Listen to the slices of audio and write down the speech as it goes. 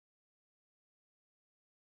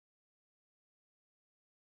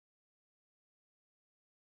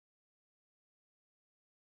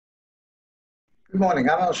Good morning.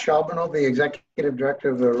 I'm Al Charbonneau, the Executive Director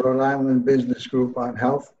of the Rhode Island Business Group on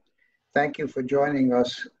Health. Thank you for joining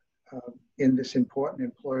us in this important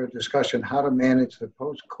employer discussion, how to manage the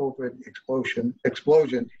post-COVID explosion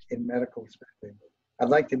in medical spending. I'd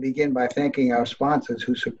like to begin by thanking our sponsors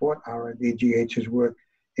who support RIBGH's work,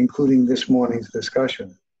 including this morning's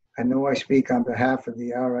discussion. I know I speak on behalf of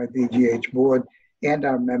the RIBGH board and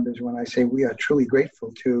our members when I say we are truly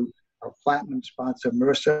grateful to our platinum sponsor,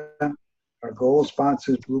 Mercer, our gold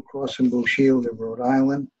sponsors, Blue Cross and Blue Shield of Rhode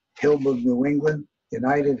Island, Hillbrook New England,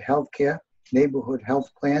 United Healthcare, Neighborhood Health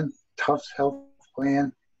Plan, Tufts Health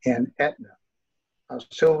Plan, and Aetna. Our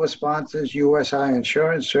silver sponsors, USI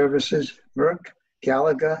Insurance Services, Merck,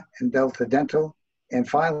 Gallagher, and Delta Dental. And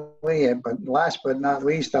finally, but last but not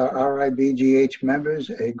least, our RIBGH members,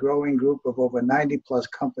 a growing group of over 90 plus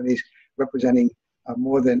companies representing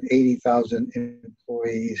more than 80,000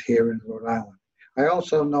 employees here in Rhode Island. I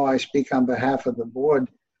also know I speak on behalf of the board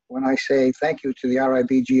when I say thank you to the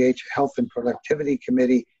RIBGH Health and Productivity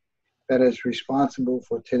Committee that is responsible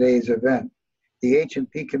for today's event. The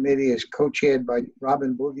H&P Committee is co-chaired by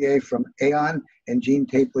Robin Bouvier from Aon and Jean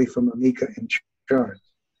Tapley from Amica Insurance.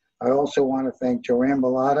 I also want to thank Joanne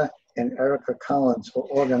Bellata and Erica Collins for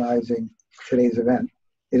organizing today's event.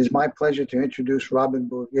 It is my pleasure to introduce Robin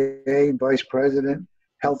Bouvier, Vice President,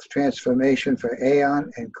 Health Transformation for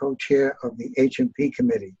Aon and co-chair of the H&P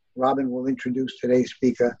Committee. Robin will introduce today's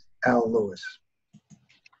speaker, Al Lewis.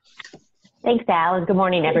 Thanks, Al, and good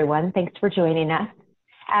morning, everyone. Thanks for joining us.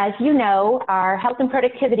 As you know, our Health and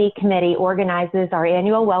Productivity Committee organizes our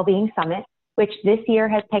annual Wellbeing Summit, which this year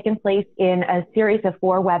has taken place in a series of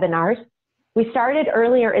 4 webinars. We started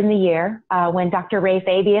earlier in the year when Dr. Ray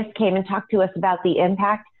Fabius came and talked to us about the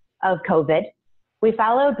impact of COVID. We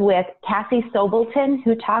followed with Cassie Sobelton,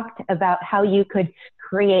 who talked about how you could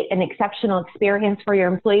create an exceptional experience for your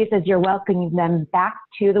employees as you're welcoming them back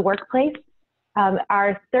to the workplace.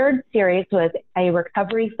 Our third series was a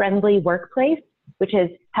recovery-friendly workplace, which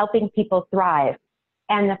is helping people thrive.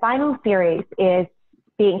 And the final series is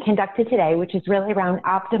being conducted today, which is really around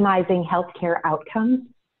optimizing healthcare outcomes.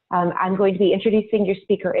 I'm going to be introducing your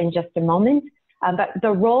speaker in just a moment. But the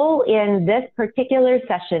role in this particular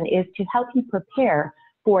session is to help you prepare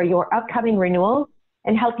for your upcoming renewals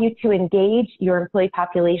and help you to engage your employee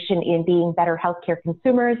population in being better healthcare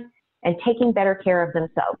consumers and taking better care of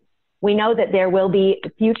themselves. We know that there will be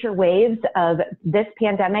future waves of this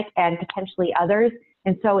pandemic and potentially others,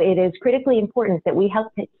 and so it is critically important that we help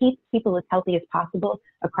to keep people as healthy as possible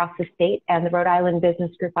across the state, and the Rhode Island Business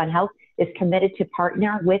Group on Health is committed to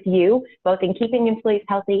partner with you, both in keeping employees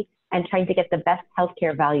healthy and trying to get the best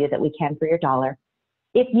healthcare value that we can for your dollar.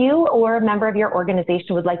 If you or a member of your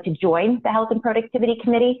organization would like to join the Health and Productivity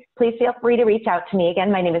Committee, please feel free to reach out to me. Again,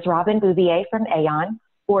 my name is Robin Bouvier from Aon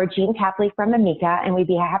or Jean Tapley from Amica, and we'd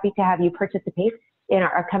be happy to have you participate in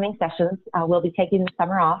our upcoming sessions. We'll be taking the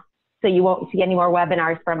summer off, so you won't see any more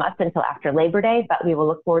webinars from us until after Labor Day, but we will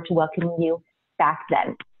look forward to welcoming you back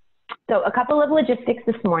then. So a couple of logistics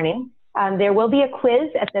this morning. There will be a quiz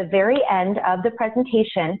at the very end of the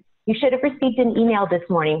presentation. You should have received an email this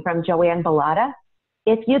morning from Joanne Bellata.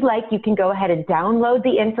 If you'd like, you can go ahead and download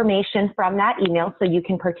the information from that email so you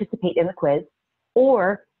can participate in the quiz.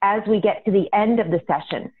 Or as we get to the end of the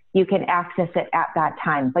session, you can access it at that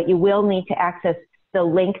time. But you will need to access the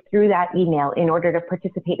link through that email in order to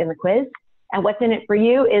participate in the quiz. And what's in it for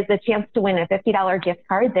you is the chance to win a $50 gift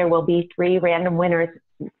card. There will be 3 random winners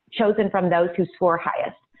chosen from those who score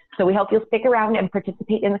highest. So we hope you'll stick around and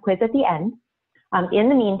participate in the quiz at the end. In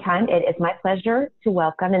the meantime, it is my pleasure to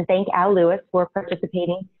welcome and thank Al Lewis for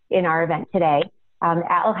participating in our event today.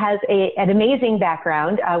 Al has an amazing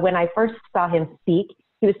background. When I first saw him speak,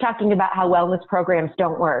 he was talking about how wellness programs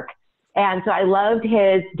don't work. And so I loved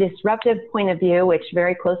his disruptive point of view, which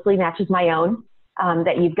very closely matches my own,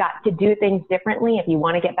 that you've got to do things differently if you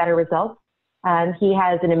want to get better results. He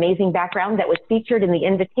has an amazing background that was featured in the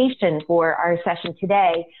invitation for our session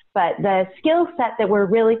today. But the skill set that we're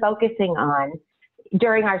really focusing on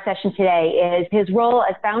during our session today is his role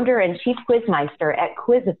as founder and chief quizmeister at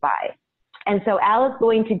Quizzify. And so Al is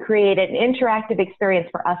going to create an interactive experience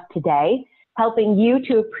for us today, helping you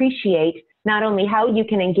to appreciate not only how you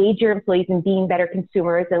can engage your employees in being better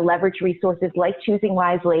consumers and leverage resources like choosing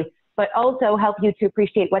wisely, but also help you to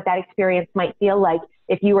appreciate what that experience might feel like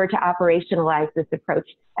if you were to operationalize this approach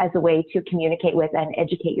as a way to communicate with and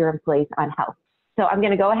educate your employees on health. So I'm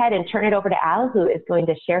going to go ahead and turn it over to Al, who is going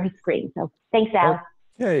to share his screen. So thanks, Al.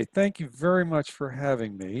 Okay, thank you very much for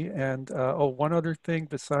having me. And one other thing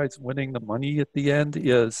besides winning the money at the end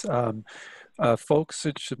is folks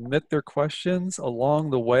should submit their questions along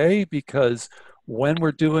the way, because when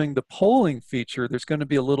we're doing the polling feature, there's going to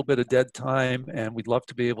be a little bit of dead time, and we'd love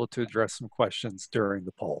to be able to address some questions during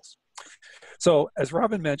the polls. So as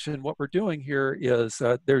Robin mentioned, what we're doing here is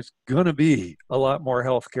there's going to be a lot more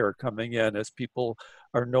healthcare coming in as people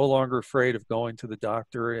are no longer afraid of going to the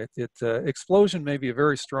doctor. Explosion may be a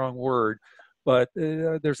very strong word, but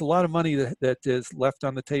there's a lot of money that is left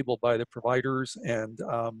on the table by the providers, and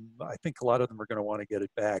I think a lot of them are going to want to get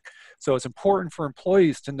it back. So it's important for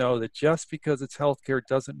employees to know that just because it's healthcare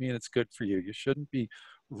doesn't mean it's good for you. You shouldn't be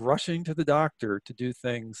rushing to the doctor to do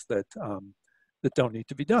things that don't need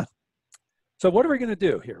to be done. So what are we going to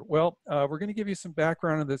do here? Well, we're going to give you some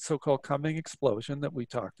background on the so-called coming explosion that we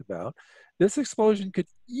talked about. This explosion could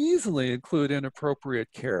easily include inappropriate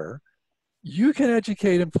care. You can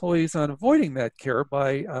educate employees on avoiding that care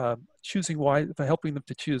by by helping them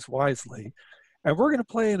to choose wisely. And we're going to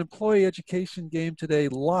play an employee education game today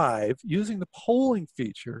live using the polling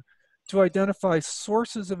feature to identify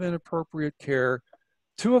sources of inappropriate care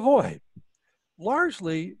to avoid,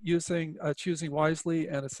 largely using choosing wisely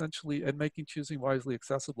and making choosing wisely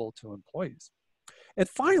accessible to employees. And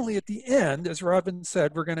finally, at the end, as Robin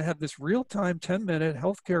said, we're going to have this real-time 10-minute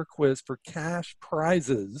healthcare quiz for cash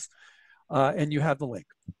prizes, and you have the link.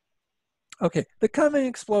 Okay, the coming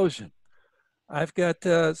explosion. I've got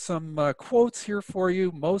some quotes here for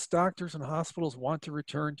you. Most doctors and hospitals want to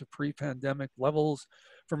return to pre-pandemic levels.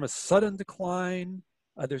 From a sudden decline,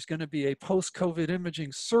 there's going to be a post-COVID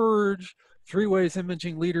imaging surge. 3 ways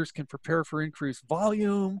imaging leaders can prepare for increased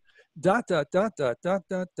volume, ... And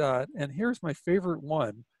here's my favorite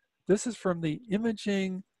one. This is from the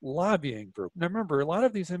Imaging Lobbying Group. Now remember, a lot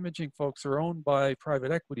of these imaging folks are owned by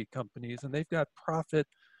private equity companies, and they've got profit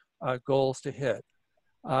goals to hit.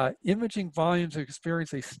 Imaging volumes have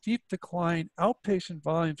experienced a steep decline. Outpatient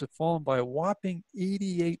volumes have fallen by a whopping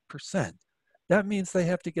 88%. That means they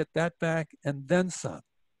have to get that back and then some.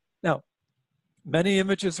 Now, many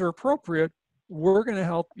images are appropriate. We're going to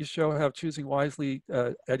help you show how choosing wisely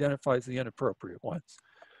identifies the inappropriate ones.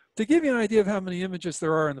 To give you an idea of how many images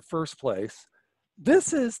there are in the first place,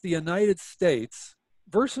 this is the United States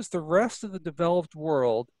versus the rest of the developed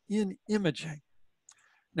world in imaging.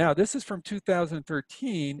 Now, this is from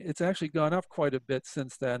 2013. It's actually gone up quite a bit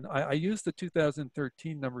since then. I use the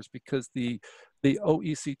 2013 numbers because the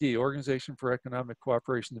OECD, Organization for Economic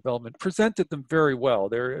Cooperation and Development, presented them very well.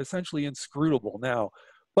 They're essentially inscrutable now,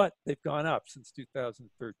 but they've gone up since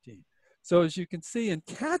 2013. So as you can see in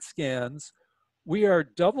CAT scans, we are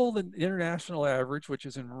double the international average, which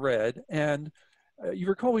is in red, and you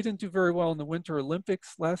recall we didn't do very well in the Winter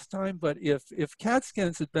Olympics last time, but if CAT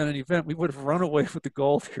scans had been an event, we would have run away with the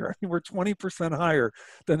gold here. I mean, we're 20% higher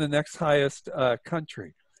than the next highest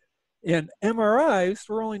country. In MRIs,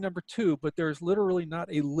 we're only number 2, but there's literally not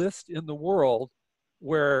a list in the world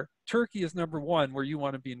where Turkey is number 1, where you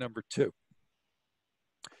want to be number 2.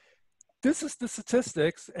 This is the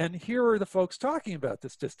statistics, and here are the folks talking about the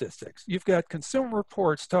statistics. You've got Consumer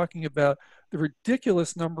Reports talking about the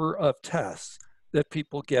ridiculous number of tests that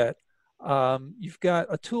people get. You've got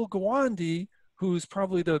Atul Gawande, who's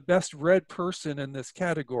probably the best read person in this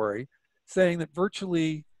category, saying that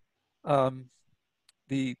virtually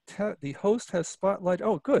the host has spotlighted,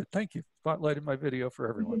 oh good, thank you, spotlighted my video for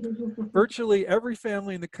everyone. Virtually every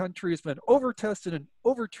family in the country has been over-tested and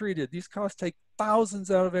over-treated. These costs take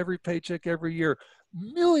thousands out of every paycheck every year.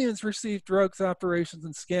 Millions receive drugs, operations,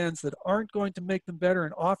 and scans that aren't going to make them better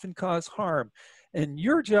and often cause harm. And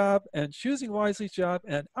your job, and Choosing Wisely's job,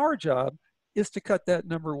 and our job is to cut that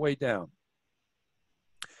number way down.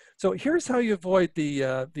 So here's how you avoid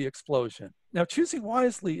the explosion. Now, Choosing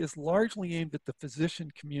Wisely is largely aimed at the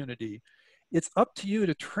physician community. It's up to you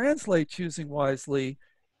to translate Choosing Wisely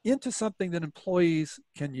into something that employees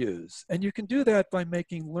can use. And you can do that by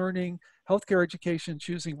making learning, healthcare education,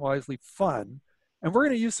 Choosing Wisely fun. And we're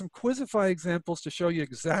going to use some Quizzify examples to show you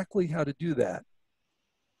exactly how to do that.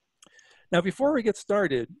 Now, before we get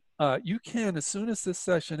started, you can, as soon as this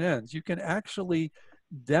session ends, you can actually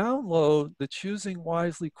download the Choosing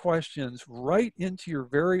Wisely questions right into your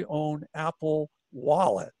very own Apple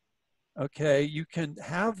wallet. Okay, you can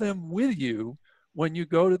have them with you when you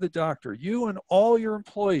go to the doctor. You and all your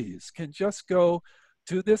employees can just go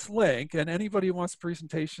to this link, and anybody who wants a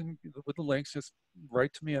presentation with the links, just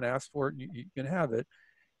write to me and ask for it, and you can have it.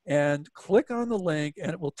 And click on the link,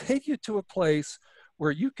 and it will take you to a place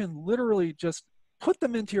where you can literally just put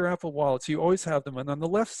them into your Apple wallet, so you always have them. And on the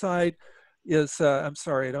left side is, I'm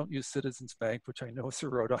sorry, I don't use Citizens Bank, which I know is a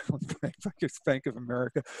Rhode Island bank. I use Bank of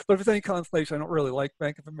America. But if it's any consolation, I don't really like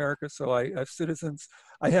Bank of America, so I have Citizens.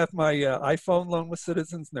 I have my iPhone loan with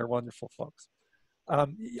Citizens, and they're wonderful folks.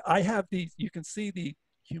 I have these, you can see the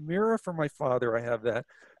Humira for my father, I have that.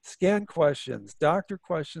 Scan questions, doctor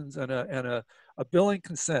questions, and a billing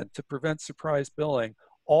consent to prevent surprise billing,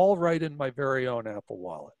 all right in my very own Apple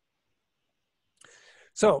Wallet.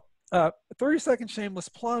 So, 30-second shameless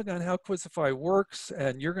plug on how Quizzify works,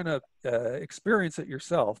 and you're going to experience it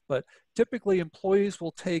yourself. But typically, employees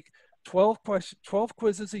will take 12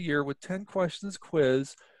 quizzes a year with 10 questions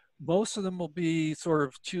quiz. Most of them will be sort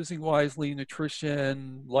of choosing wisely,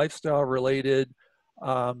 nutrition, lifestyle related.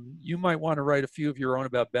 You might want to write a few of your own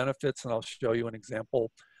about benefits, and I'll show you an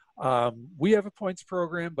example. We have a points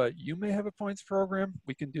program, but you may have a points program.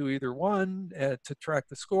 We can do either one to track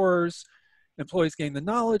the scores. Employees gain the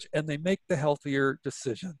knowledge and they make the healthier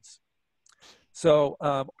decisions. So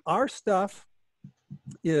our stuff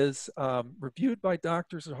is reviewed by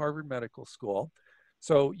doctors at Harvard Medical School.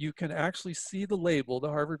 So you can actually see the label, the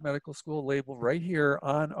Harvard Medical School label right here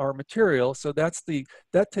on our material. So that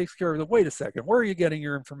takes care of the, wait a second, where are you getting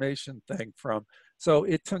your information thing from? So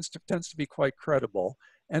it tends to be quite credible.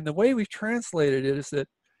 And the way we've translated it is that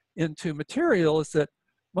into material is that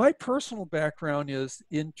my personal background is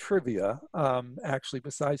in trivia, actually,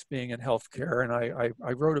 besides being in healthcare. And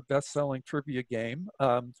I wrote a best-selling trivia game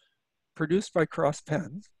produced by Cross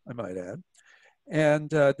Pens, I might add. And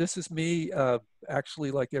this is me,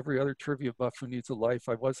 actually, like every other trivia buff who needs a life.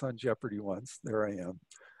 I was on Jeopardy once. There I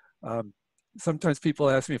am. Sometimes people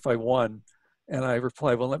ask me if I won, and I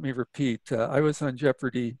reply, well, let me repeat. I was on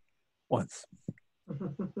Jeopardy once.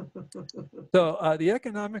 So the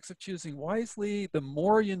economics of choosing wisely, the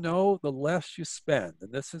more you know, the less you spend.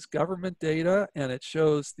 And this is government data, and it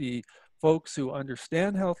shows the folks who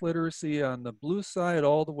understand health literacy on the blue side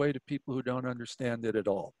all the way to people who don't understand it at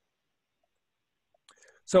all.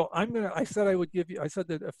 So I said I would give you, I said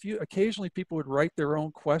that occasionally people would write their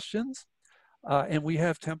own questions, and we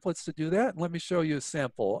have templates to do that. And let me show you a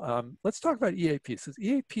sample. Let's talk about EAPs. Because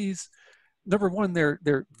EAPs, number one,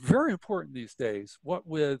 they're very important these days, what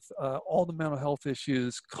with all the mental health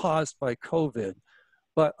issues caused by COVID.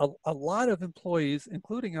 But a lot of employees,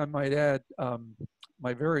 including, I might add,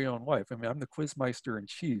 my very own wife. I mean, I'm the Quizmeister in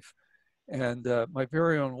chief. And my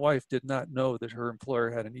very own wife did not know that her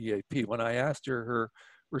employer had an EAP. When I asked her, her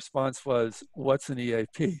response was, what's an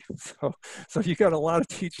EAP? So you got a lot of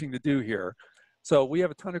teaching to do here. So we have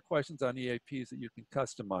a ton of questions on EAPs that you can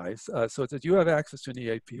customize. So it says you have access to an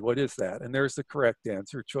EAP. What is that? And there's the correct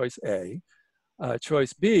answer, choice A.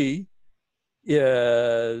 Choice B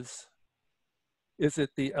is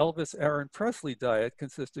it the Elvis Aaron Presley diet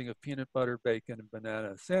consisting of peanut butter, bacon, and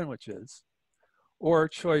banana sandwiches? Or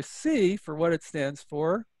choice C, for what it stands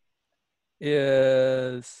for,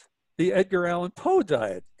 is the Edgar Allan Poe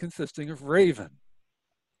diet consisting of Raven.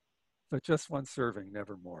 So just one serving,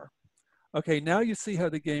 never more. Okay, now you see how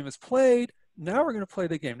the game is played. Now we're going to play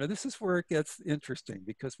the game. Now this is where it gets interesting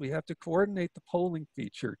because we have to coordinate the polling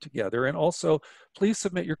feature together. And also, please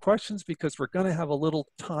submit your questions because we're going to have a little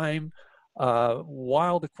time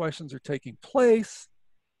while the questions are taking place.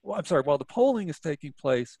 Well, I'm sorry, while the polling is taking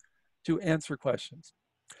place to answer questions.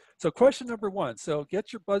 So question number one. So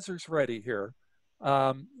get your buzzers ready here.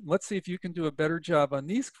 Let's see if you can do a better job on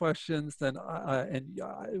these questions than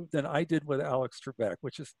I did with Alex Trebek,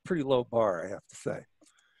 which is a pretty low bar, I have to say.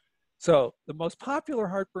 So the most popular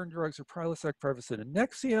heartburn drugs are Prilosec, Prevacid, and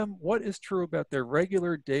Nexium. What is true about their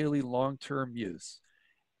regular daily long-term use?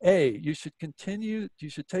 A, you should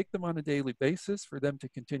take them on a daily basis for them to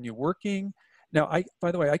continue working. Now,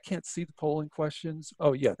 by the way, I can't see the polling questions.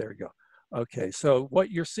 Oh yeah, there you go. Okay, so what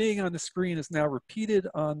you're seeing on the screen is now repeated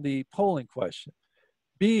on the polling question.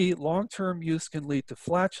 B, long-term use can lead to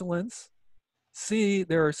flatulence. C,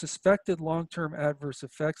 there are suspected long-term adverse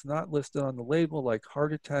effects not listed on the label like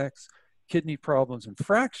heart attacks, kidney problems, and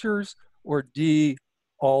fractures. Or D,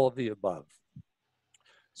 all of the above.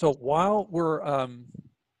 So while we're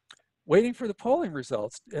waiting for the polling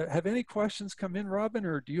results, have any questions come in, Robin,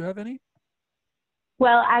 or do you have any?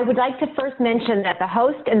 Well, I would like to first mention that the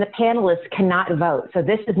host and the panelists cannot vote. So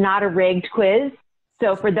this is not a rigged quiz.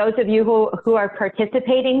 So for those of you who are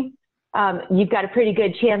participating, you've got a pretty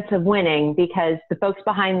good chance of winning because the folks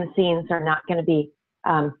behind the scenes are not going to be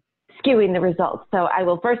skewing the results. So I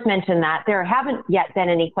will first mention that. There haven't yet been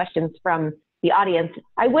any questions from the audience.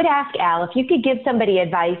 I would ask Al, if you could give somebody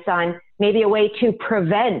advice on maybe a way to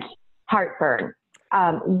prevent heartburn.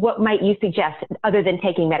 What might you suggest other than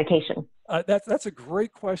taking medication? That's a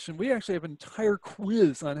great question. We actually have an entire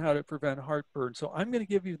quiz on how to prevent heartburn. So I'm going to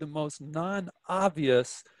give you the most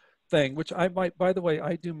non-obvious thing, which I might, by the way,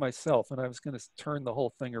 I do myself. And I was going to turn the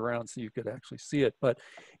whole thing around so you could actually see it. But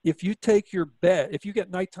if you take your bed, if you get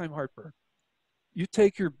nighttime heartburn, you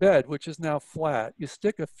take your bed, which is now flat, you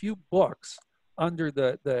stick a few books under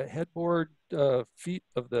the headboard, feet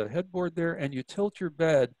of the headboard there, and you tilt your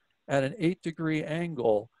bed at an 8-degree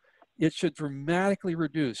angle, it should dramatically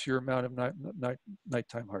reduce your amount of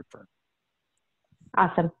nighttime heartburn.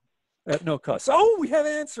 Awesome. At no cost. Oh, we have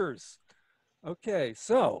answers. Okay,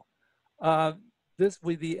 so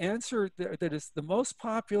the answer that is the most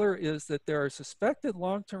popular is that there are suspected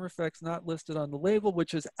long-term effects not listed on the label,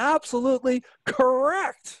 which is absolutely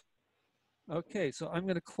correct. Okay, so I'm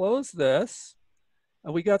going to close this.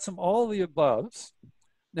 And we got some all of the aboves.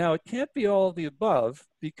 Now, it can't be all of the above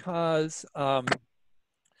because A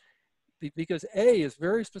is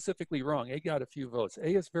very specifically wrong. A got a few votes.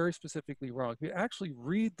 A is very specifically wrong. If you actually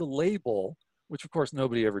read the label, which of course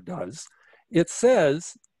nobody ever does, it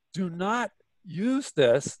says, do not use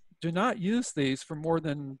this, do not use these for more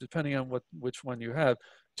than, depending on which one you have,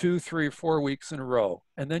 2, 3, 4 weeks in a row.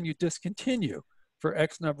 And then you discontinue for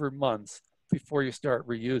X number of months before you start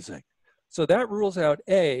reusing. So that rules out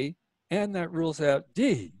A, and that rules out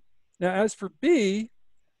D. Now, as for B,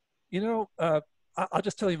 you know, I'll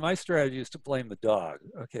just tell you my strategy is to blame the dog.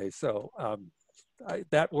 Okay, so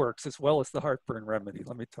that works as well as the heartburn remedy,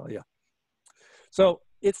 let me tell you. So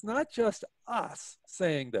it's not just us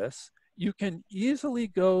saying this. You can easily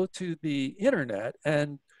go to the internet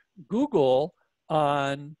and Google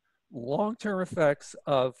on long-term effects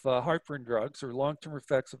of heartburn drugs, or long-term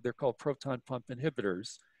effects of, they're called proton pump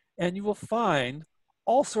inhibitors, and you will find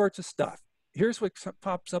all sorts of stuff. Here's what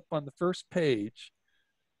pops up on the first page: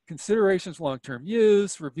 considerations long-term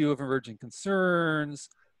use, review of emerging concerns,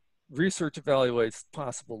 research evaluates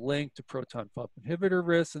possible link to proton pump inhibitor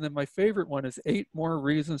risks, and then my favorite one is 8 more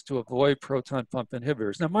reasons to avoid proton pump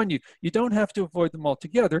inhibitors. Now, mind you, you don't have to avoid them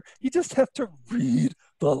altogether. You just have to read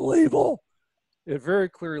the label. It very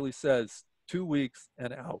clearly says 2 weeks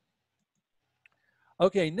and out.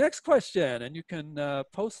 Okay, next question, and you can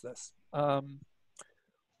post this.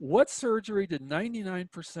 What surgery did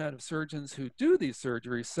 99% of surgeons who do these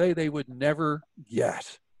surgeries say they would never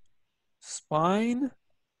get? Spine,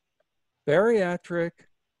 bariatric,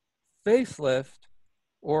 facelift,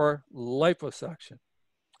 or liposuction?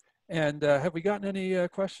 And have we gotten any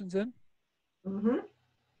questions in? Mm-hmm.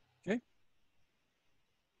 Okay.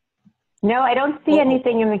 No, I don't see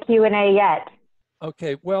anything in the Q&A yet.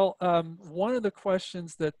 Okay, well, one of the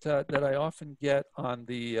questions that I often get on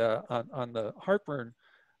the heartburn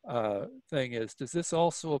thing is, does this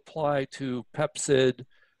also apply to Pepcid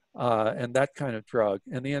and that kind of drug?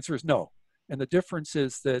 And the answer is no. And the difference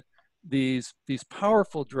is that these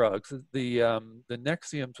powerful drugs, the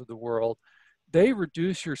Nexiums of the world, they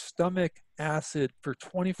reduce your stomach acid for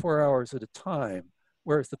 24 hours at a time,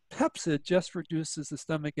 whereas the Pepcid just reduces the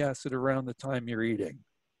stomach acid around the time you're eating.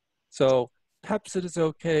 So Pepcid is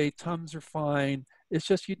okay, Tums are fine. It's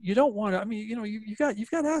just you don't want to. I mean, you know, you've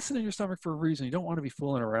got acid in your stomach for a reason. You don't want to be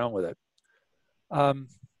fooling around with it.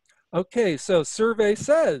 Okay, so survey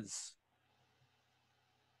says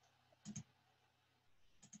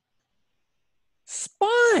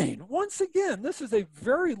spine. Once again, this is a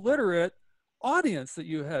very literate audience that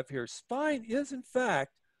you have here. Spine is in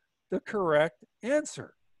fact the correct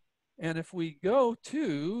answer. And if we go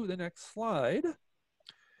to the next slide.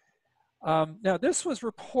 Now, this was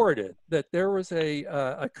reported that there was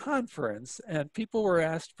a conference, and people were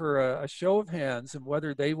asked for a show of hands and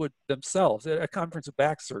whether they would themselves, at a conference of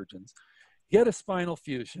back surgeons, get a spinal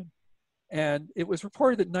fusion. And it was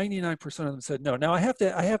reported that 99% of them said no. Now, I have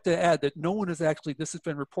to add that no one has actually, this has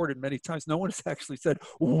been reported many times, no one has actually said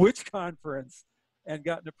which conference and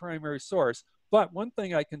gotten a primary source. But one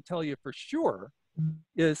thing I can tell you for sure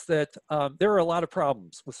is that there are a lot of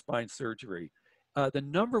problems with spine surgery. The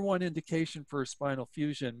 #1 indication for a spinal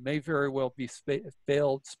fusion may very well be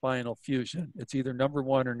failed spinal fusion. It's either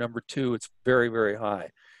 #1 or #2. It's very, very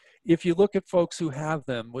high. If you look at folks who have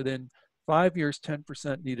them, within 5 years,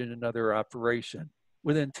 10% needed another operation.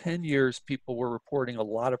 Within 10 years, people were reporting a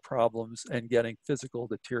lot of problems and getting physical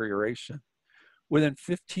deterioration. Within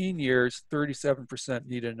 15 years, 37%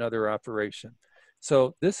 needed another operation.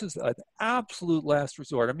 So this is an absolute last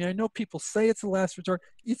resort. I mean, I know people say it's a last resort.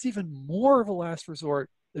 It's even more of a last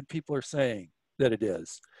resort than people are saying that it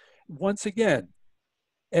is. Once again,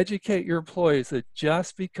 educate your employees that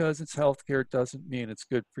just because it's healthcare doesn't mean it's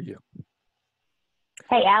good for you.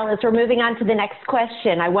 Hey, Alice, we're moving on to the next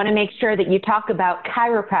question. I want to make sure that you talk about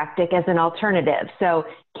chiropractic as an alternative. So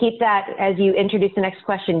keep that as you introduce the next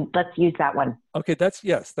question. Let's use that one. Okay,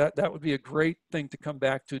 yes, that would be a great thing to come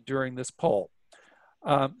back to during this poll.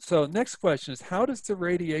 So next question is, how does the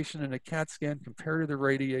radiation in a CAT scan compare to the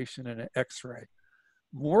radiation in an X-ray?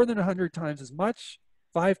 More than 100 times as much,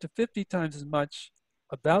 5 to 50 times as much,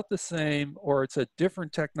 about the same, or it's a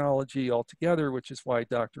different technology altogether, which is why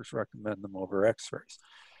doctors recommend them over x-rays.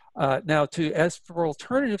 Now, as for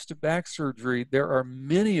alternatives to back surgery, there are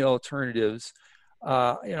many alternatives.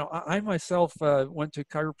 I myself went to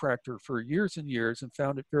chiropractor for years and years and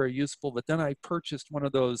found it very useful, but then I purchased one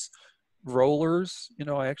of those rollers.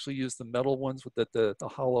 I actually use the metal ones with the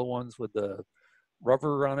hollow ones with the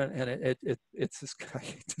rubber on it, and it's as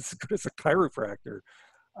good as a chiropractor.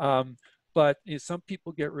 But some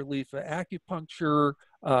people get relief of acupuncture,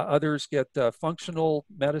 others get functional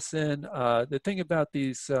medicine. The thing about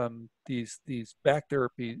these back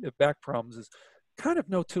therapy, back problems is kind of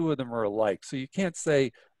no two of them are alike. So you can't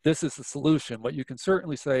say this is the solution. What you can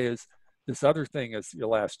certainly say is this other thing is your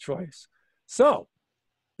last choice. So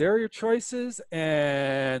there are your choices,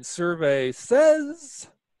 and survey says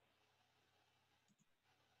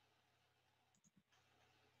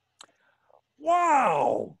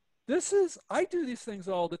wow. I do these things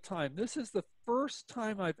all the time. This is the first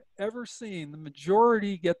time I've ever seen the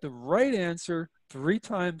majority get the right answer 3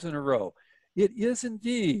 times in a row. It is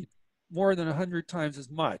indeed more than 100 times as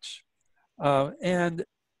much. And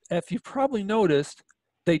if you've probably noticed,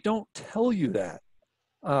 they don't tell you that.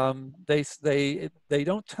 They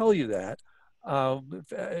don't tell you that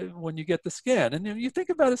when you get the scan. And you think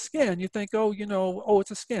about a scan, you think, oh,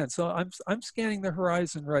 it's a scan. So I'm scanning the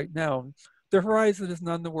horizon right now. The horizon is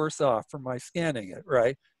none the worse off for my scanning it,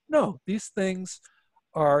 right? No, these things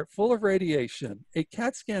are full of radiation. A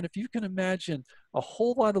CAT scan, if you can imagine a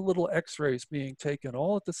whole lot of little x-rays being taken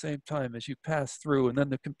all at the same time as you pass through, and then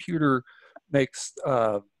the computer makes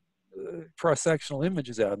cross-sectional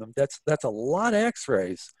images out of them, that's a lot of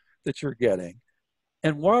x-rays that you're getting.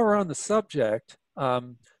 And while we're on the subject,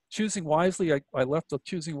 choosing wisely, I left a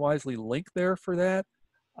choosing wisely link there for that.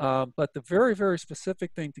 But the very, very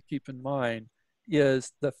specific thing to keep in mind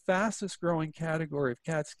is the fastest growing category of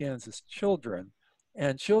CAT scans is children.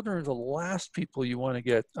 And children are the last people you want to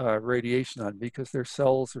get radiation on, because their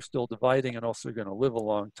cells are still dividing and also going to live a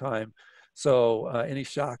long time. So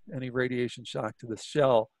any radiation shock to the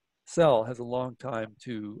cell has a long time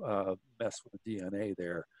to mess with the DNA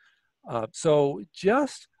there. So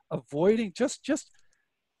just avoiding, just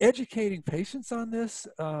educating patients on this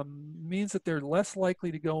means that they're less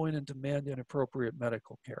likely to go in and demand inappropriate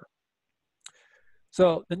medical care.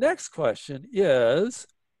 So the next question is,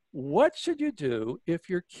 what should you do if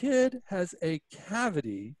your kid has a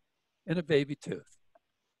cavity in a baby tooth?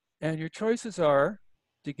 And your choices are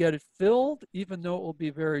to get it filled, even though it will be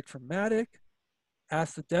very traumatic,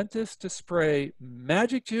 ask the dentist to spray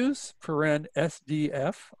magic juice,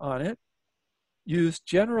 SDF, on it, use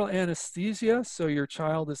general anesthesia so your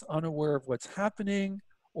child is unaware of what's happening,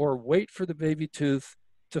 or wait for the baby tooth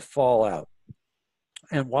to fall out.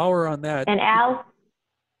 And while we're on that. And Al,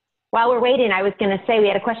 while we're waiting, I was going to say we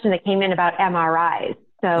had a question that came in about MRIs.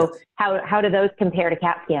 So yes. How do those compare to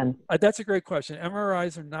CAT scans? That's a great question.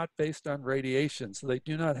 MRIs are not based on radiation, so they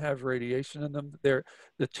do not have radiation in them. They're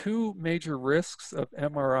the 2 major risks of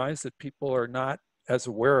MRIs that people are not as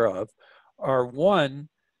aware of are, one,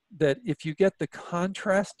 that if you get the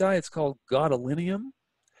contrast dye, it's called gadolinium,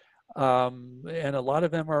 and a lot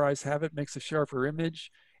of MRIs have it, makes a sharper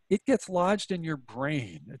image. It gets lodged in your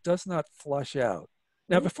brain. It does not flush out.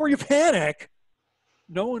 Now, before you panic,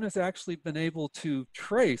 no one has actually been able to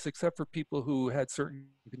trace, except for people who had certain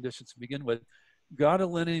conditions to begin with,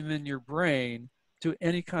 gadolinium in your brain to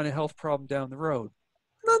any kind of health problem down the road.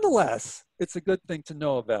 Nonetheless, it's a good thing to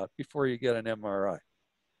know about before you get an MRI.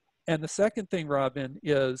 And the second thing, Robin,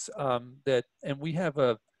 is that, and we have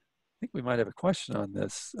I think we might have a question on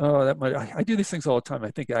this. Oh, I do these things all the time.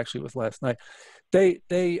 I think actually it was last night. They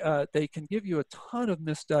can give you a ton of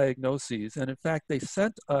misdiagnoses. And in fact, they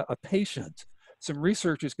sent a patient, some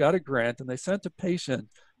researchers got a grant, and they sent a patient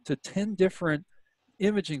to 10 different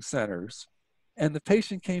imaging centers. And the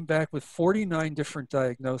patient came back with 49 different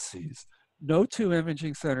diagnoses. No 2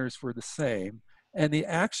 imaging centers were the same. And the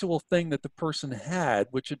actual thing that the person had,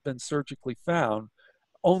 which had been surgically found,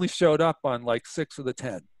 only showed up on like 6 of the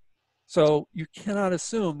 10. So you cannot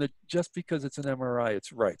assume that just because it's an MRI,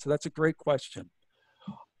 it's right. So that's a great question.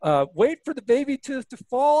 Wait for the baby tooth to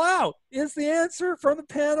fall out is the answer from the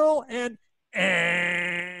panel. And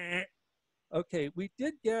okay, we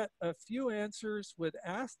did get a few answers with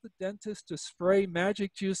ask the dentist to spray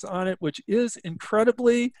magic juice on it, which is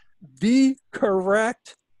incredibly the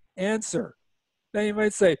correct answer. Now you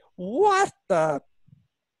might say, what the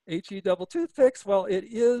HE double toothpicks? Well, it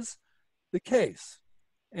is the case.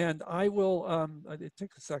 And I will, it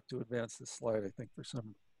takes a sec to advance this slide, I think, for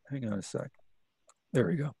some, hang on a sec. There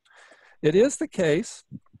we go. It is the case.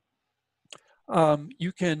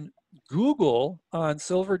 You can Google on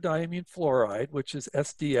silver diamine fluoride, which is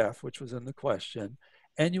SDF, which was in the question,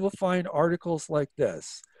 and you will find articles like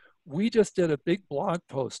this. We just did a big blog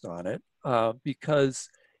post on it because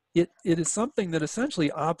it is something that essentially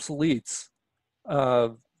obsoletes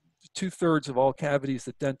 2/3 of all cavities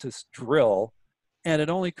that dentists drill, and it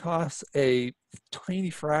only costs a tiny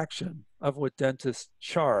fraction of what dentists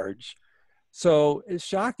charge. So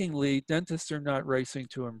shockingly, dentists are not racing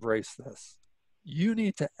to embrace this. You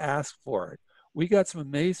need to ask for it. We got some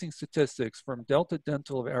amazing statistics from Delta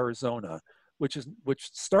Dental of Arizona, which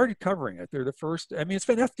started covering it. They're the first. I mean, it's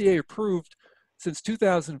been FDA approved since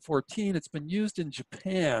 2014. It's been used in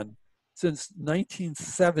Japan since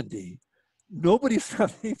 1970. Nobody's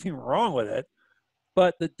found anything wrong with it,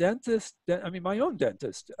 but the dentist, I mean, my own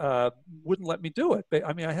dentist wouldn't let me do it.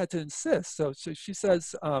 I mean, I had to insist. So she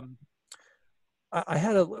says, I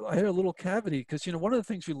had a little cavity because, you know, one of the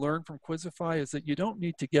things you learn from Quizzify is that you don't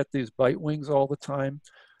need to get these bite wings all the time,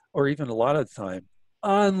 or even a lot of the time,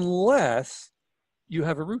 unless you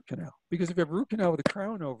have a root canal. Because if you have a root canal with a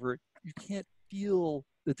crown over it, you can't feel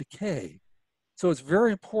the decay. So it's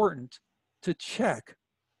very important to check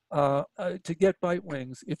to get bite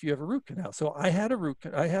wings if you have a root canal. So I had a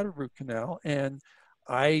root canal, and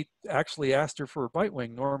I actually asked her for a bite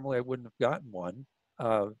wing. Normally I wouldn't have gotten one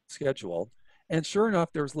scheduled. And sure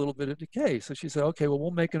enough, there was a little bit of decay. So she said, okay, well,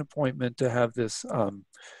 we'll make an appointment to have this,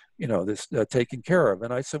 you know, this taken care of.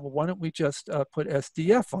 And I said, well, why don't we just put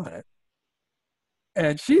SDF on it?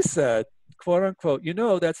 And she said, quote unquote, you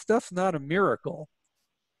know, that stuff's not a miracle.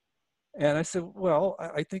 And I said, well,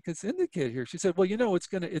 I think it's indicated here. She said, well, you know, it's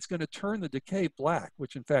gonna turn the decay black,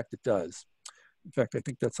 which in fact it does. In fact, I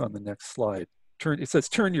think that's on the next slide. It says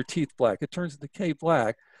turn your teeth black. It turns the decay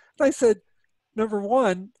black. And I said, number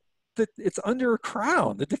one, that it's under a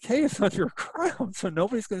crown. The decay is under a crown, so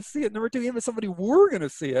nobody's going to see it. Number two, even if somebody were going to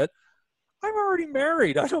see it, I'm already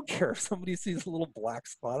married. I don't care if somebody sees a little black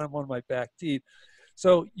spot on one of my back teeth.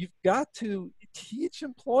 So you've got to teach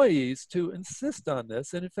employees to insist on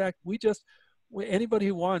this. And in fact, anybody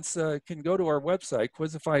who wants can go to our website,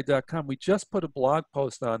 Quizzify.com. We just put a blog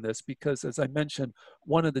post on this because, as I mentioned,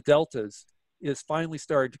 one of the deltas is finally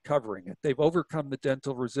started covering it. They've overcome the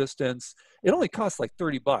dental resistance. It only costs like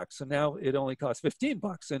 $30, and now it only costs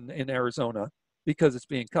 $15 in Arizona because it's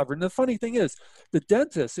being covered. And the funny thing is, the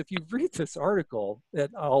dentists, if you read this article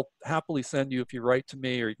that I'll happily send you if you write to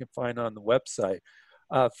me, or you can find on the website,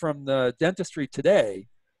 from the Dentistry Today,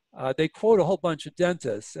 they quote a whole bunch of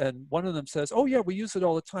dentists, and one of them says, oh yeah, we use it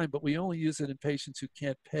all the time, but we only use it in patients who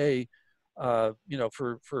can't pay, you know,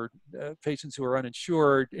 for patients who are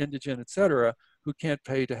uninsured, indigent, et cetera, who can't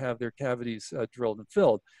pay to have their cavities drilled and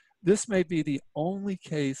filled. This may be the only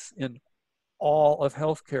case in all of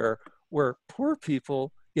healthcare where poor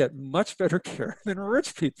people get much better care than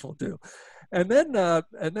rich people do. And then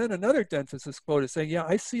another dentist is quoted saying, yeah,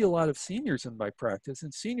 I see a lot of seniors in my practice,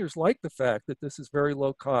 and seniors like the fact that this is very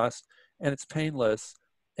low cost and it's painless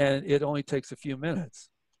and it only takes a few minutes.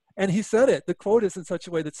 And he said it, the quote is in such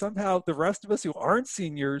a way that somehow the rest of us who aren't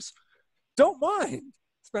seniors don't mind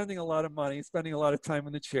spending a lot of money, spending a lot of time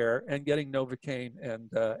in the chair and getting Novocaine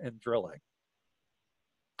and drilling.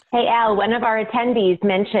 Hey, Al, one of our attendees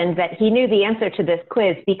mentioned that he knew the answer to this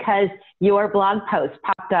quiz because your blog post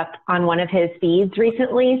popped up on one of his feeds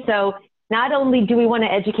recently. So not only do we want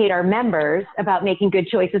to educate our members about making good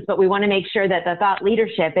choices, but we want to make sure that the thought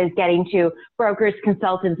leadership is getting to brokers,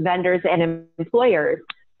 consultants, vendors, and employers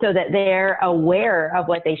so that they're aware of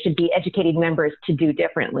what they should be educating members to do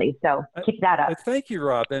differently. So keep that up. Thank you,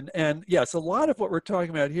 Robin. And yes, a lot of what we're talking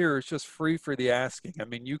about here is just free for the asking. I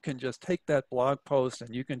mean, you can just take that blog post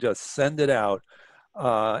and you can just send it out.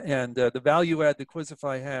 The value add that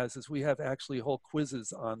Quizzify has is we have actually whole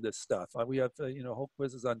quizzes on this stuff. We have you know, whole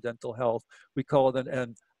quizzes on dental health. We call it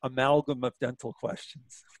an amalgam of dental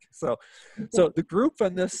questions. So the group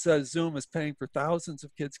on this Zoom is paying for thousands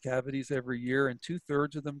of kids' cavities every year, and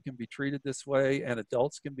 2/3 of them can be treated this way, and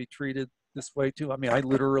adults can be treated this way too. I mean,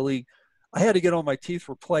 I had to get all my teeth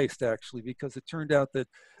replaced actually, because it turned out that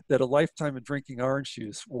a lifetime of drinking orange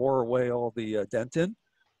juice wore away all the dentin.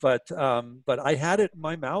 But I had it in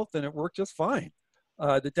my mouth and it worked just fine.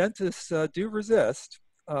 The dentists do resist,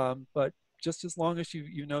 but just as long as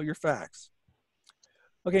you know your facts.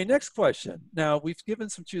 Okay, next question. Now we've given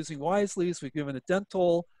some choosing wisely's, we've given a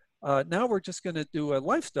dental. Now we're just going to do a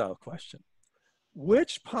lifestyle question.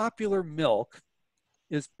 Which popular milk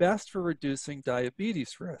is best for reducing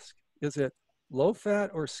diabetes risk? Is it low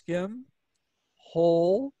fat or skim,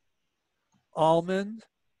 whole, almond,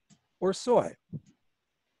 or soy?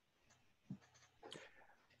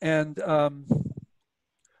 And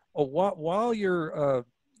while you're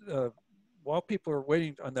while people are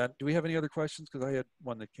waiting on that, do we have any other questions? Because I had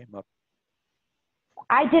one that came up.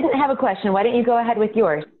 I didn't have a question. Why don't you go ahead with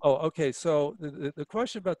yours? Oh, okay. So the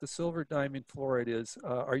question about the silver diamine fluoride is,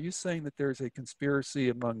 are you saying that there's a conspiracy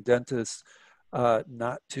among dentists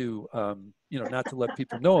not to, not to let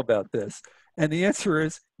people know about this? And the answer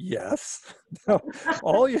is yes. Now,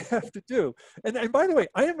 all you have to do, and by the way,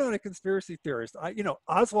 I am not a conspiracy theorist.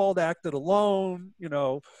 Oswald acted alone,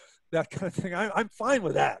 that kind of thing. I'm fine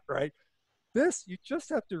with that, right? You just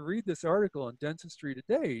have to read this article in Dentistry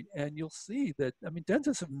Today, and you'll see that,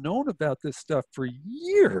 dentists have known about this stuff for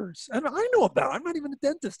years. And I'm not even a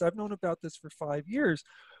dentist. I've known about this for 5 years.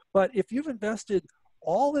 But if you've invested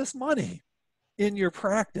all this money in your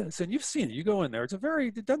practice, and you've seen it, you go in there,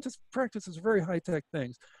 the dentist practice is very high-tech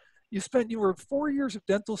things. You were 4 years of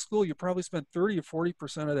dental school, you probably spent 30 or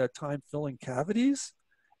 40% of that time filling cavities.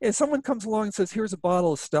 And someone comes along and says, here's a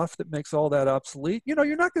bottle of stuff that makes all that obsolete.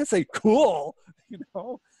 You're not going to say, cool, you're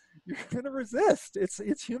going to resist.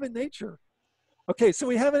 It's human nature. Okay, so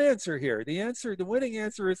we have an answer here. The winning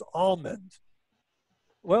answer is almond.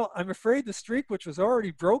 Well, I'm afraid the streak, which was already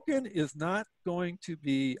broken, is not going to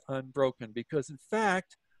be unbroken, because in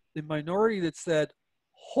fact, the minority that said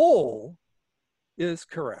whole is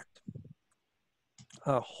correct.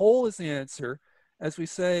 Whole is the answer. As we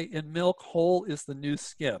say in milk, whole is the new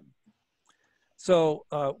skim. So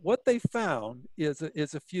what they found is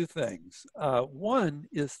a few things. One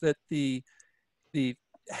is that the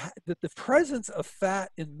presence of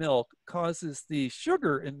fat in milk causes the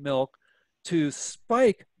sugar in milk to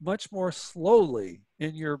spike much more slowly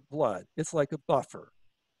in your blood. It's like a buffer.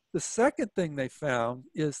 The second thing they found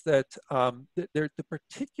is that the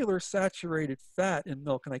particular saturated fat in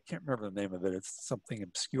milk, and I can't remember the name of it, it's something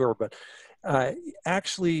obscure, but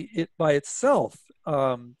actually it by itself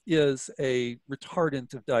is a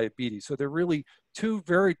retardant of diabetes. So they're really two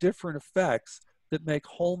very different effects that make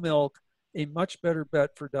whole milk a much better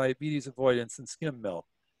bet for diabetes avoidance than skim milk.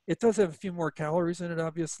 It does have a few more calories in it,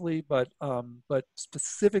 obviously, but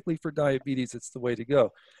specifically for diabetes, it's the way to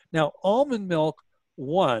go. Now, almond milk,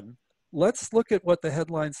 let's look at what the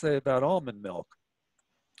headlines say about almond milk.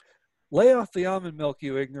 Lay off the almond milk,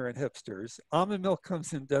 you ignorant hipsters. Almond milk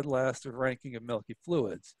comes in dead last of ranking of milky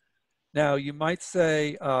fluids. Now, you might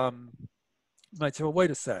say, well,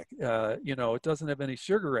 wait a sec, it doesn't have any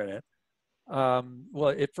sugar in it.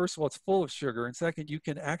 Well, first of all, it's full of sugar, and second, you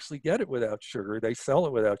can actually get it without sugar. They sell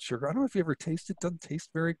it without sugar. I don't know if you ever tasted it. It doesn't taste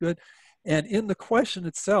very good. And in the question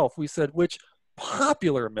itself, we said, which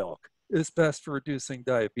popular milk is best for reducing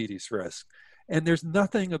diabetes risk? And there's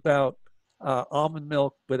nothing about almond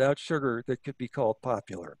milk without sugar that could be called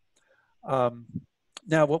popular.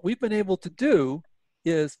 Now, what we've been able to do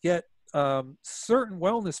is get certain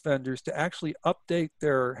wellness vendors to actually update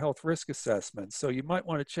their health risk assessments. So you might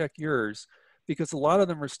want to check yours, because a lot of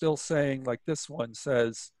them are still saying, like this one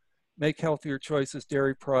says, make healthier choices,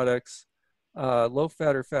 dairy products, low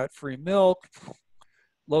fat or fat-free milk,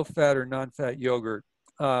 low fat or non-fat yogurt.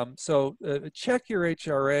 So check your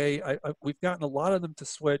HRA. We've gotten a lot of them to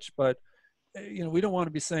switch, but we don't want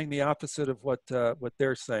to be saying the opposite of what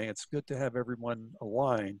they're saying. It's good to have everyone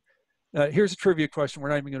aligned. Here's a trivia question. We're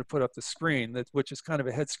not even going to put up the screen, which is kind of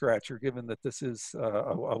a head scratcher, given that this is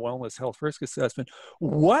a wellness health risk assessment.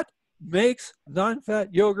 What makes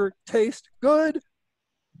non-fat yogurt taste good?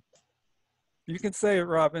 You can say it,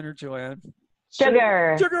 Robin or Joanne.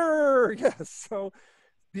 Sugar. Sugar, yes. So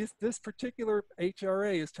this particular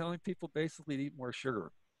HRA is telling people basically to eat more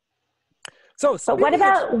sugar. So but what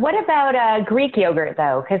about Greek yogurt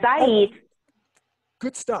though? Because I eat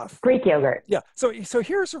good stuff. Greek yogurt. Yeah. So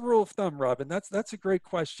here's a rule of thumb, Robin. That's a great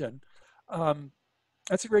question.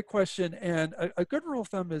 That's a great question. And a good rule of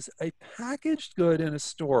thumb is a packaged good in a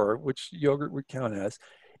store, which yogurt would count as,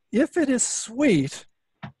 if it is sweet,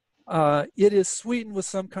 it is sweetened with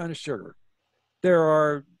some kind of sugar. There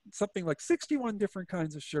are something like 61 different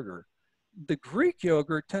kinds of sugar. The Greek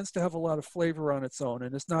yogurt tends to have a lot of flavor on its own,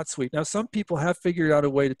 and it's not sweet. Now, some people have figured out a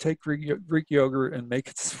way to take Greek yogurt and make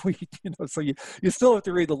it sweet, so you still have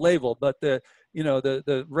to read the label, but the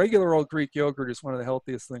regular old Greek yogurt is one of the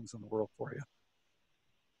healthiest things in the world for you.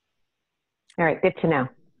 All right, good to know.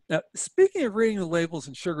 Now, speaking of reading the labels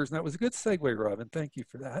and sugars, and that was a good segue, Robin, thank you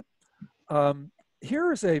for that.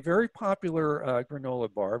 Here is a very popular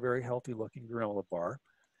granola bar, very healthy looking granola bar.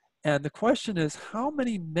 And the question is, how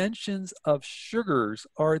many mentions of sugars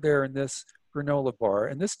are there in this granola bar?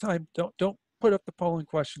 And this time, don't put up the polling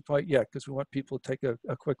question quite yet, because we want people to take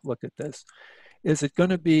a quick look at this. Is it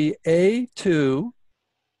going to be A, 2?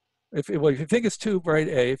 If you think it's 2, write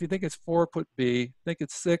A. If you think it's 4, put B. If you think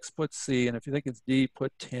it's 6, put C. And if you think it's D,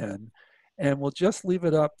 put 10. and we'll just leave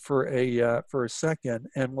it up for a second,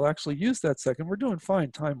 and we'll actually use that second. We're doing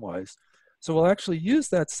fine time-wise. So we'll actually use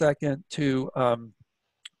that second to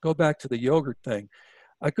go back to the yogurt thing.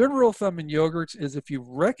 A good rule of thumb in yogurts is if you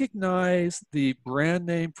recognize the brand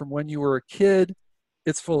name from when you were a kid,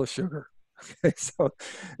 it's full of sugar. Okay, so,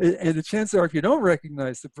 and the chances are if you don't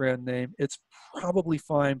recognize the brand name, it's probably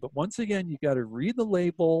fine. But once again, you got to read the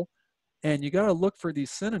label and you got to look for these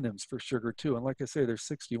synonyms for sugar too. And like I say, there's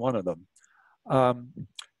 61 of them.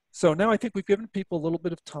 So now I think we've given people a little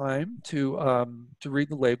bit of time to read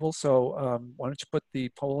the label. So why don't you put the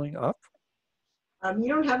polling up? You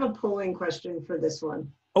don't have a polling question for this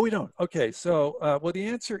one. Oh, we don't. Okay, so well, the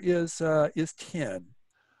answer is 10,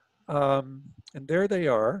 and there they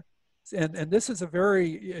are. And this is a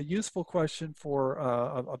very useful question for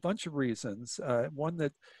a bunch of reasons. One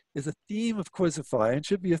that is a theme of Quizzify and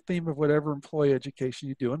should be a theme of whatever employee education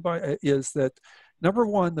you do, and is that number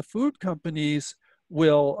one, the food companies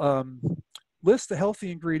will list the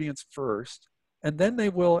healthy ingredients first, and then they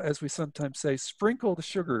will, as we sometimes say, sprinkle the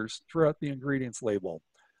sugars throughout the ingredients label.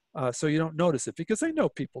 So you don't notice it because they know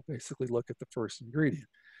people basically look at the first ingredient.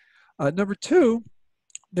 Number two,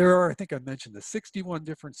 there are, I think I mentioned this, 61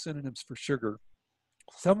 different synonyms for sugar.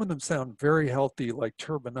 Some of them sound very healthy, like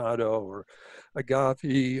turbinado or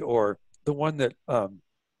agave, or the one that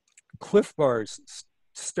Cliff Bars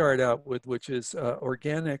start out with, which is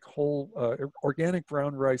organic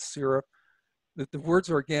brown rice syrup. The words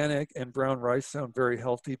organic and brown rice sound very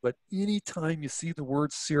healthy, but anytime you see the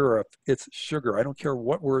word syrup, it's sugar. I don't care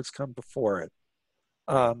what words come before it.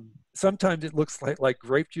 Sometimes it looks like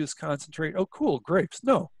grape juice concentrate. Oh, cool, grapes.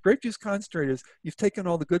 No, grape juice concentrate is you've taken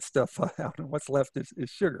all the good stuff out and what's left is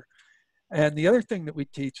sugar. And the other thing that we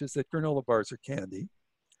teach is that granola bars are candy.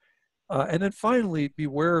 And then finally,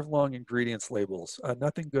 beware of long ingredients labels.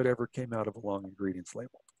 Nothing good ever came out of a long ingredients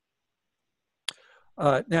label.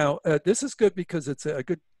 Now, this is good because it's a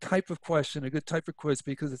good type of question, a good type of quiz,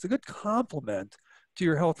 because it's a good complement to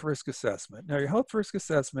your health risk assessment. Now, your health risk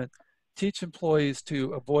assessment teach employees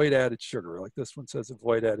to avoid added sugar. Like this one says,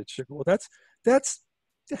 avoid added sugar. Well, that's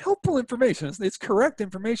helpful information. It's correct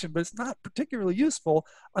information, but it's not particularly useful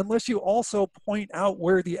unless you also point out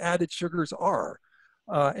where the added sugars are.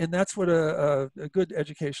 And that's what a good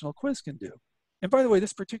educational quiz can do. And by the way,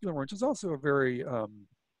 this particular one, which is also a very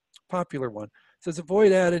popular one, says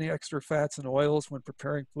avoid adding extra fats and oils when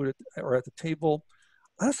preparing food or at the table.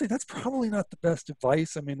 Honestly, that's probably not the best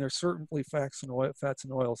advice. I mean, there's certainly fats and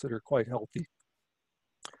oils that are quite healthy.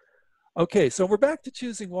 Okay, so we're back to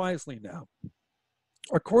choosing wisely now.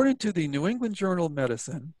 According to the New England Journal of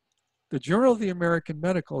Medicine, the Journal of the American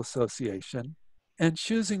Medical Association, and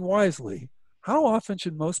Choosing Wisely, how often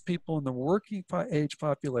should most people in the working age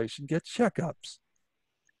population get checkups?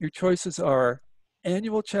 Your choices are: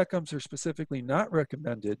 annual checkups are specifically not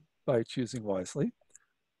recommended by Choosing Wisely,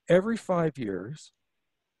 every 5 years,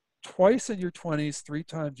 twice in your 20s, 3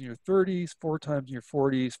 times in your 30s, 4 times in your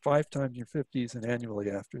 40s, 5 times in your 50s, and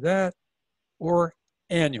annually after that, or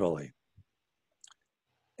annually.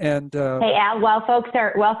 And hey, Al, while folks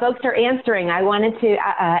are answering, I wanted to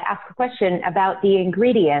ask a question about the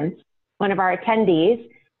ingredients. One of our attendees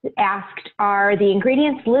asked, are the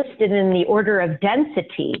ingredients listed in the order of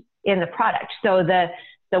density in the product? So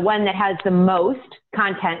the one that has the most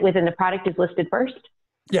content within the product is listed first?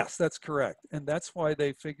 Yes, that's correct. And that's why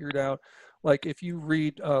they figured out, like if you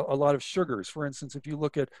read a lot of sugars, for instance, if you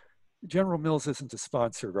look at General Mills isn't a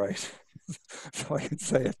sponsor, right? So I can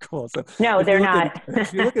say it cool. So no, they're not.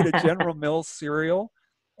 If you look at a General Mills cereal,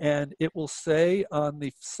 and it will say on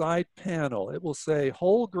the side panel, it will say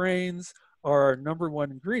whole grains are our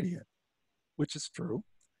 #1 ingredient, which is true.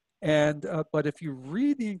 And but if you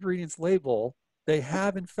read the ingredients label, they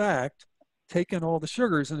have in fact taken all the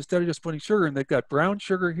sugars, and instead of just putting sugar in, they've got brown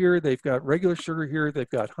sugar here, they've got regular sugar here, they've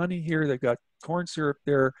got honey here, they've got corn syrup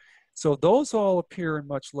there. So those all appear in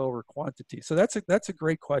much lower quantity. So that's a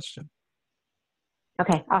great question.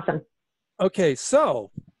 Okay, awesome. Okay,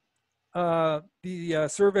 so the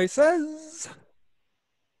survey says,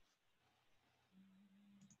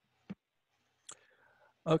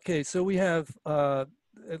 okay, so we have,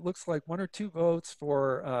 it looks like 1 or 2 votes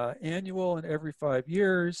for annual and every 5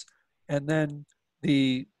 years, and then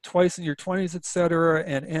the twice in your 20s, et cetera,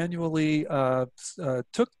 and annually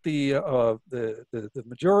took the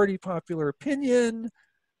majority popular opinion.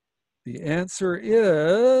 The answer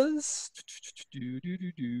is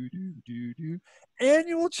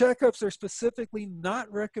annual checkups are specifically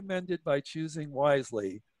not recommended by Choosing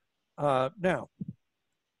Wisely. Now,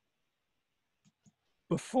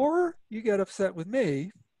 before you get upset with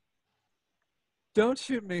me, don't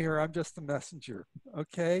shoot me here. I'm just the messenger,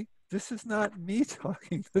 okay? this is not me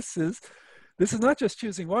talking. This is not just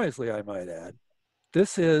choosing wisely, I might add.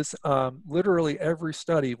 This is literally every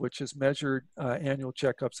study which has measured annual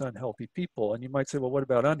checkups on healthy people. And you might say, well, what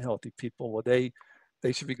about unhealthy people? Well, they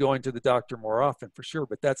should be going to the doctor more often, for sure,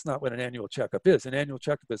 but that's not what an annual checkup is. An annual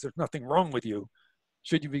checkup is there's nothing wrong with you.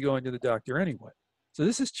 Should you be going to the doctor anyway? So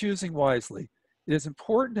this is choosing wisely. It is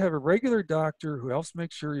important to have a regular doctor who helps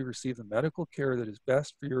make sure you receive the medical care that is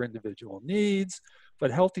best for your individual needs, but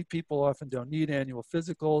healthy people often don't need annual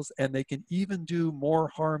physicals, and they can even do more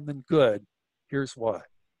harm than good. Here's why.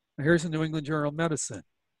 Now, here's the New England Journal of Medicine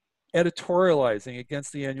editorializing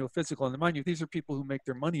against the annual physical. And mind you, these are people who make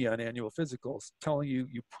their money on annual physicals, telling you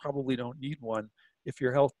you probably don't need one if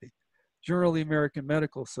you're healthy. Journal of the American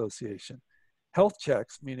Medical Association. Health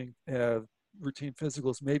checks, meaning routine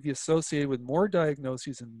physicals, may be associated with more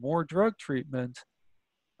diagnoses and more drug treatment.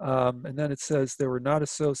 And then it says they were not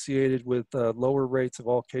associated with lower rates of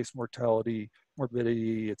all-case mortality,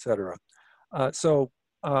 morbidity, et cetera.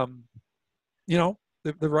 You know,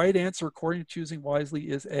 the right answer, according to Choosing Wisely,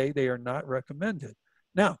 is A, they are not recommended.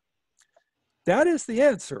 Now, that is the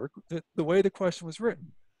answer, the way the question was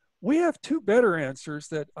written. We have two better answers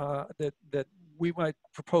that we might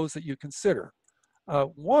propose that you consider.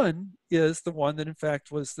 One is the one that, in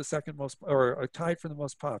fact, was the second most, or tied for the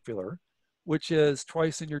most popular, which is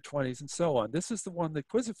twice in your 20s and so on. This is the one that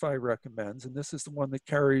Quizzify recommends, and this is the one that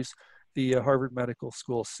carries the Harvard Medical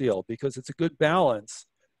School seal, because it's a good balance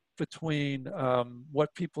between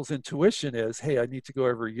what people's intuition is, hey, I need to go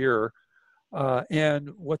every year, and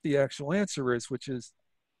what the actual answer is, which is,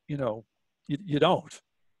 you know, you don't.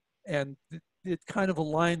 And it kind of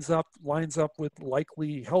lines up with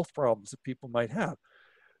likely health problems that people might have.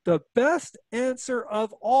 The best answer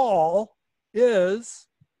of all is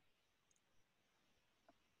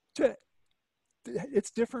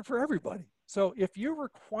it's different for everybody. So if you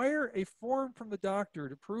require a form from the doctor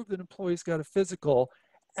to prove that employees got a physical,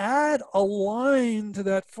 add a line to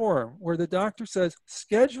that form where the doctor says,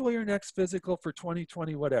 schedule your next physical for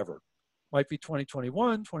 2020, whatever. Might be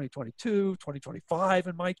 2021, 2022, 2025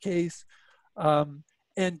 in my case.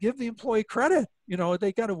 And give the employee credit. You know,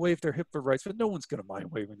 they got to waive their HIPAA rights, but no one's going to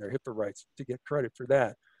mind waiving their HIPAA rights to get credit for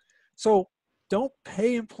that. So don't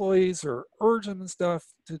pay employees or urge them and stuff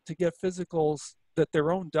to get physicals that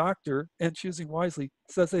their own doctor, and Choosing Wisely,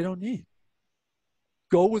 says they don't need.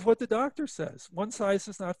 Go with what the doctor says. One size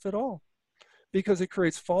does not fit all, because it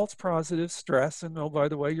creates false positive stress, and oh, by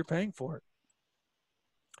the way, you're paying for it.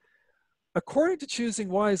 According to Choosing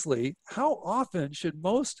Wisely, how often should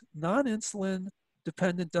most non-insulin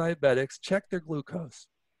dependent diabetics check their glucose?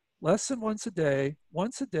 Less than once a day,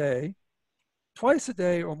 twice a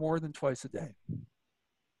day, or more than twice a day?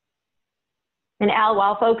 And Al,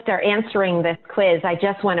 while folks are answering this quiz, I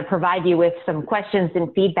just want to provide you with some questions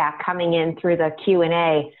and feedback coming in through the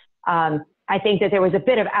Q&A. I think that there was a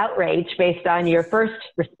bit of outrage based on your first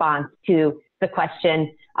response to the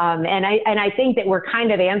question. And I think that we're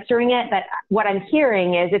kind of answering it, but what I'm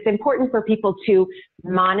hearing is it's important for people to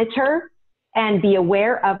monitor and be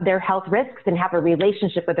aware of their health risks and have a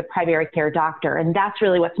relationship with a primary care doctor. And that's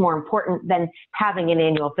really what's more important than having an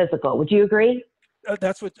annual physical. Would you agree?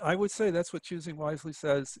 That's what I would say. That's what Choosing Wisely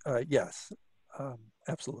says. Yes,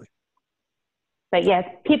 absolutely. But yes,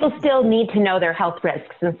 people still need to know their health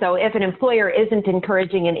risks. And so if an employer isn't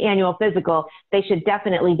encouraging an annual physical, they should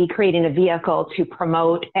definitely be creating a vehicle to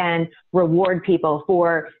promote and reward people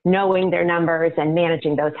for knowing their numbers and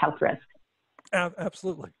managing those health risks.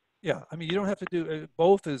 Absolutely. Yeah. I mean, you don't have to do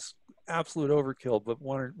both is absolute overkill, but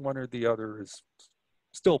one or the other is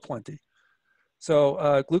still plenty.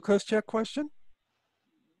 So glucose check question.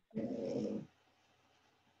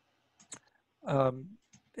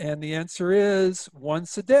 And the answer is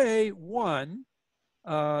once a day, one,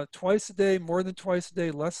 twice a day, more than twice a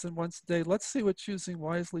day, less than once a day. Let's see what Choosing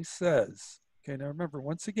Wisely says. Okay, now remember,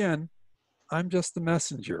 once again, I'm just the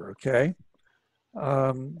messenger, okay?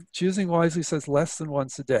 Choosing Wisely says less than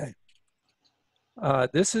once a day.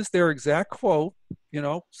 This is their exact quote, you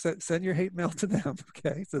know, send your hate mail to them,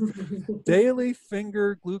 okay? So daily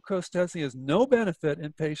finger glucose testing has no benefit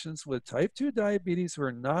in patients with type 2 diabetes who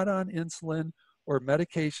are not on insulin or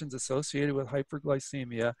medications associated with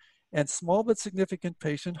hyperglycemia, and small but significant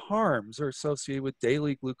patient harms are associated with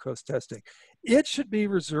daily glucose testing. It should be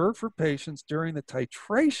reserved for patients during the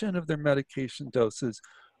titration of their medication doses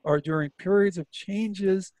or during periods of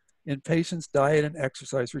changes in patients' diet and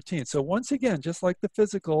exercise routine. So once again, just like the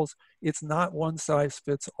physicals, it's not one size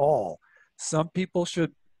fits all. Some people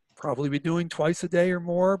should probably be doing twice a day or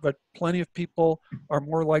more, but plenty of people are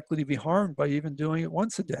more likely to be harmed by even doing it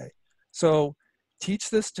once a day. So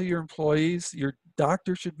teach this to your employees, your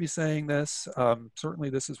doctor should be saying this. Certainly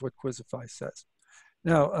this is what Quizzify says.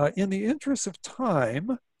 Now, in the interest of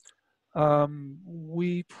time,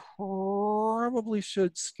 we probably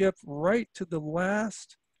should skip right to the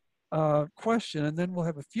last question, and then we'll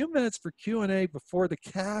have a few minutes for Q&A before the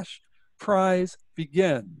cash prize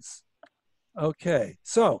begins. Okay,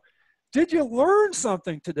 so did you learn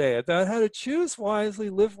something today about how to choose wisely,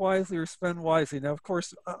 live wisely, or spend wisely? Now, of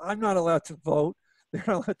course, I'm not allowed to vote. They're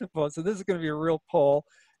not allowed to vote, so this is going to be a real poll,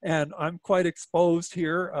 and I'm quite exposed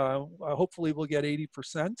here. Hopefully, we'll get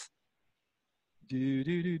 80%.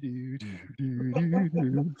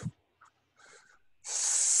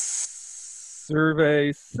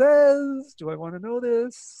 Survey says, do I want to know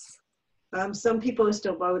this? Some people are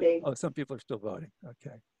still voting. Oh, some people are still voting.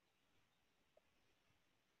 Okay.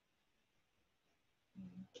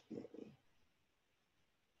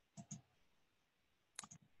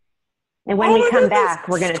 And when we come back,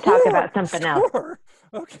 we're going to talk about something else.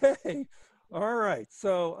 Okay. All right.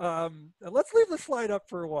 So let's leave the slide up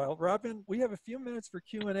for a while. Robin, we have a few minutes for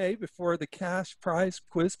Q&A before the cash prize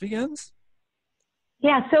quiz begins.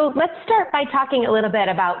 Yeah, so let's start by talking a little bit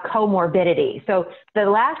about comorbidity. So the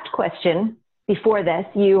last question before this,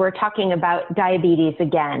 you were talking about diabetes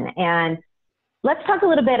again. And let's talk a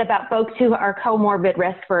little bit about folks who are comorbid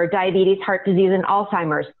risk for diabetes, heart disease, and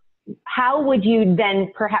Alzheimer's. How would you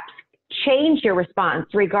then perhaps change your response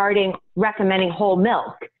regarding recommending whole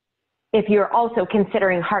milk if you're also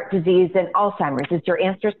considering heart disease and Alzheimer's? Is your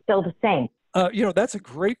answer still the same? You know, that's a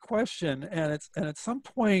great question, and at some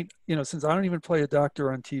point, you know, since I don't even play a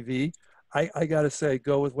doctor on TV, I got to say,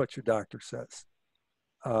 go with what your doctor says,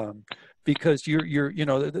 because you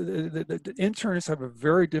know, the internists have a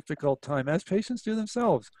very difficult time, as patients do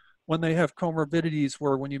themselves, when they have comorbidities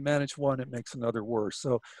where when you manage one, it makes another worse.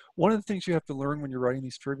 So one of the things you have to learn when you're writing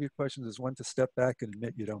these trivia questions is when to step back and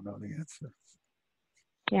admit you don't know the answer.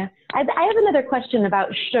 Yeah, I have another question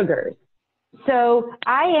about sugars. So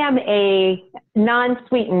I am a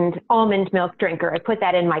non-sweetened almond milk drinker. I put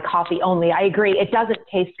that in my coffee only. I agree, it doesn't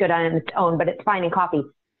taste good on its own, but it's fine in coffee.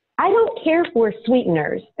 I don't care for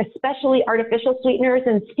sweeteners, especially artificial sweeteners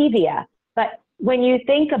and stevia. But when you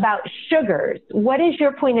think about sugars, what is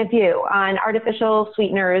your point of view on artificial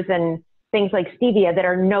sweeteners and things like stevia that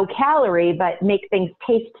are no calorie but make things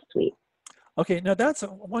taste sweet? Okay, now that's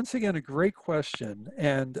once again a great question,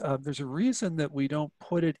 and there's a reason that we don't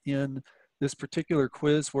put it in this particular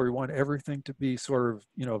quiz where we want everything to be sort of,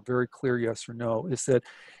 you know, very clear yes or no, is that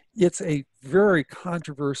it's a very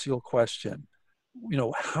controversial question. You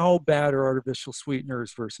know, how bad are artificial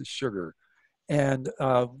sweeteners versus sugar? And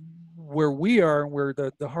where we are, where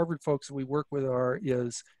the Harvard folks that we work with are,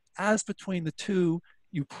 is as between the two,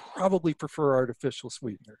 you probably prefer artificial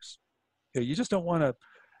sweeteners. Okay, you just don't want to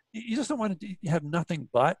have nothing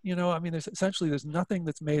but, you know, I mean, there's nothing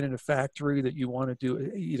that's made in a factory that you want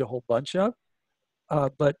to eat a whole bunch of.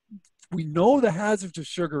 But we know the hazards of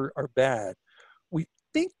sugar are bad. We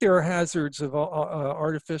think there are hazards of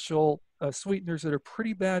artificial sweeteners that are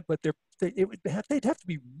pretty bad, but they'd have to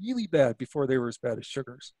be really bad before they were as bad as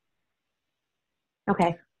sugars.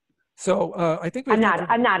 Okay. So I think I'm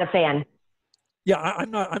not a fan. Yeah,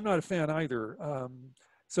 I'm not a fan either.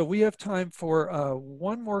 So we have time for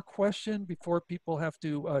one more question before people have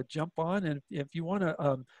to jump on. And if you want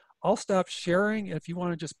to, I'll stop sharing. If you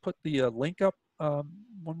want to just put the link up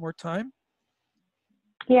one more time.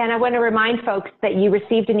 Yeah, and I want to remind folks that you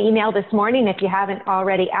received an email this morning. If you haven't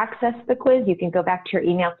already accessed the quiz, you can go back to your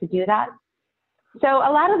email to do that. So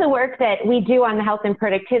a lot of the work that we do on the Health and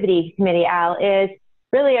Productivity Committee, Al, is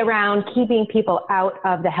really around keeping people out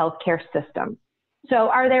of the healthcare system. So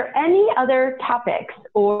are there any other topics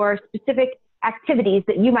or specific activities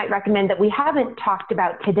that you might recommend that we haven't talked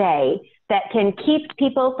about today that can keep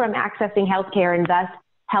people from accessing healthcare and thus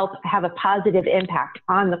help have a positive impact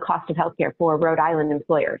on the cost of healthcare for Rhode Island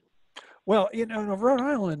employers? Well, you know, Rhode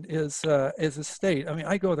Island is a state. I mean,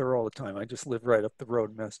 I go there all the time. I just live right up the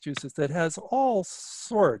road in Massachusetts that has all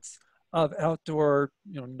sorts of outdoor,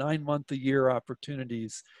 you know, 9-month-a-year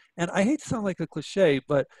opportunities. And I hate to sound like a cliche,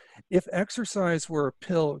 but if exercise were a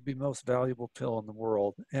pill, it would be the most valuable pill in the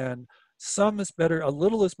world. And some is better, a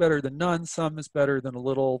little is better than none, some is better than a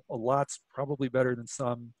little, a lot's probably better than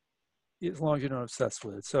some, as long as you're not obsessed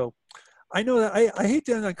with it. So I know that I hate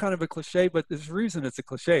to end on kind of a cliche, but there's a reason it's a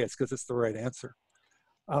cliche. It's because it's the right answer.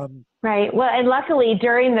 Right. Well, and luckily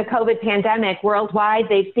during the COVID pandemic worldwide,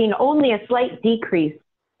 they've seen only a slight decrease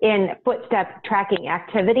in footstep tracking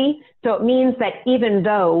activity. So it means that even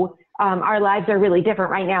though our lives are really different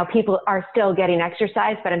right now, people are still getting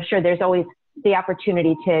exercise, but I'm sure there's always the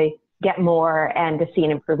opportunity to get more and to see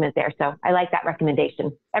an improvement there. So I like that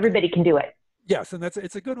recommendation. Everybody can do it. Yes, and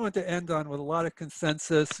it's a good one to end on with a lot of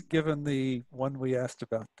consensus, given the one we asked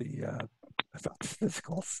about the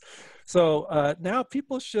physicals. So now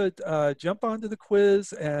people should jump onto the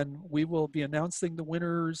quiz, and we will be announcing the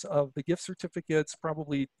winners of the gift certificates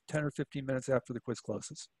probably 10 or 15 minutes after the quiz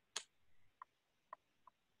closes.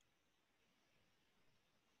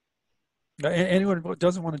 Anyone who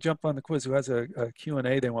doesn't want to jump on the quiz who has a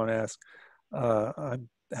Q&A they want to ask, I'm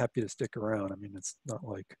happy to stick around. I mean, it's not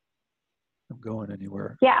like I'm going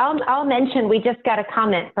anywhere. Yeah, I'll mention, we just got a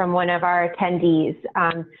comment from one of our attendees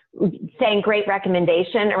saying great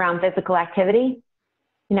recommendation around physical activity.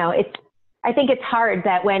 You know, I think it's hard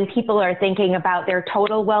that when people are thinking about their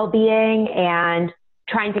total well-being and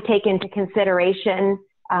trying to take into consideration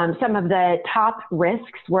some of the top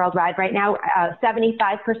risks worldwide right now,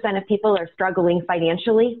 75% of people are struggling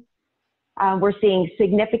financially. We're seeing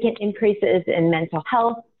significant increases in mental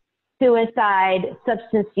health, suicide,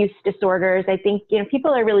 substance use disorders. I think, you know, people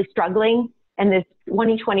are really struggling, and this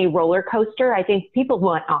 2020 roller coaster, I think people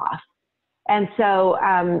want off. And so,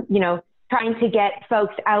 you know, trying to get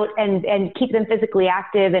folks out and keep them physically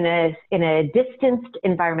active in a distanced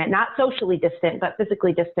environment, not socially distant, but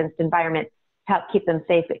physically distanced environment to help keep them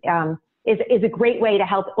safe is a great way to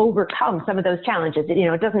help overcome some of those challenges. You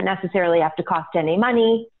know, it doesn't necessarily have to cost any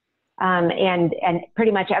money. And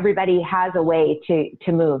pretty much everybody has a way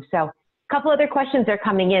to move. So a couple other questions are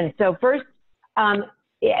coming in. So first,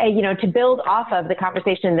 you know, to build off of the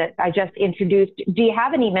conversation that I just introduced, do you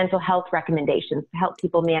have any mental health recommendations to help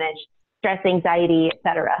people manage stress, anxiety, et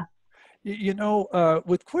cetera? You know,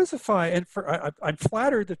 with Quizzify, and I'm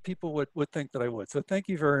flattered that people would think that I would, so thank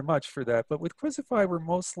you very much for that. But with Quizzify, we're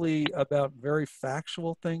mostly about very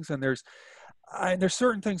factual things, and there's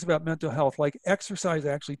certain things about mental health, like exercise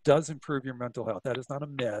actually does improve your mental health. That is not a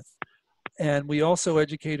myth. And we also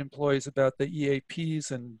educate employees about the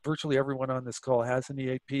EAPs, and virtually everyone on this call has an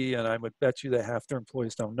EAP, and I would bet you that half their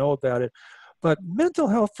employees don't know about it. But mental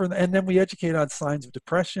health, and then we educate on signs of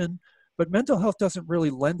depression, but mental health doesn't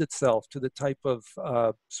really lend itself to the type of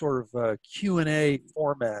sort of Q&A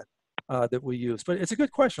format that we use. But it's a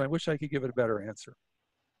good question. I wish I could give it a better answer.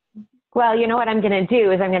 Well, you know what I'm going to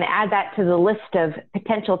do is I'm going to add that to the list of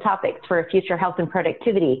potential topics for a future health and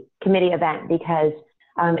productivity committee event, because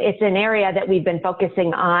it's an area that we've been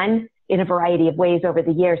focusing on in a variety of ways over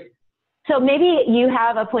the years. So maybe you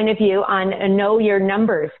have a point of view on a Know Your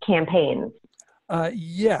Numbers campaigns.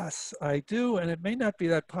 Yes, I do, and it may not be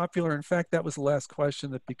that popular. In fact, that was the last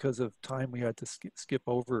question that because of time we had to skip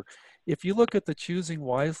over. If you look at the Choosing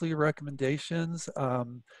Wisely recommendations,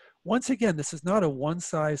 once again, this is not a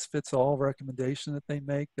one-size-fits-all recommendation that they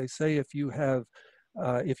make. They say if you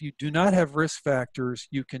do not have risk factors,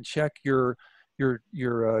 you can check your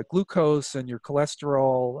glucose and your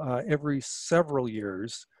cholesterol every several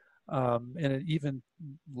years, and even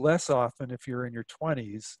less often if you're in your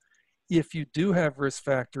 20s. If you do have risk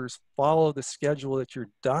factors, follow the schedule that your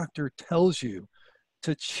doctor tells you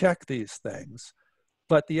to check these things.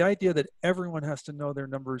 But the idea that everyone has to know their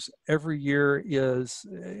numbers every year is,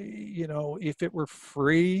 you know, if it were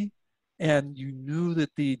free and you knew that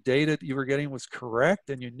the data that you were getting was correct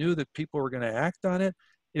and you knew that people were going to act on it,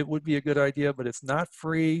 it would be a good idea, but it's not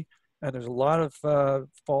free. And there's a lot of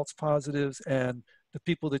false positives, and the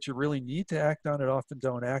people that you really need to act on it often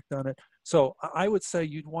don't act on it. So I would say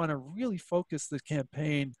you'd want to really focus the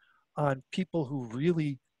campaign on people who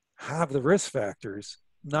really have the risk factors,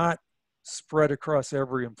 not spread across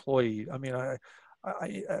every employee. I mean,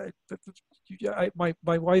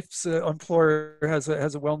 my wife's employer has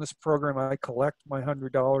a wellness program. I collect my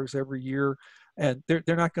 $100 every year, and they're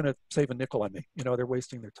not going to save a nickel on me. You know, they're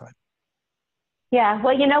wasting their time. Yeah,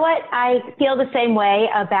 well, you know what? I feel the same way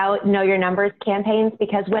about Know Your Numbers campaigns,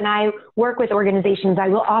 because when I work with organizations, I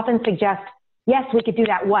will often suggest, yes, we could do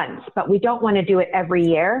that once, but we don't want to do it every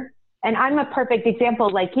year. And I'm a perfect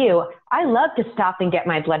example like you. I love to stop and get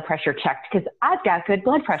my blood pressure checked because I've got good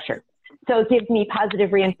blood pressure. So it gives me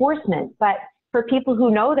positive reinforcement. But for people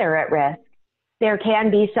who know they're at risk, there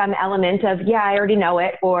can be some element of, yeah, I already know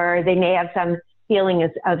it, or they may have some feeling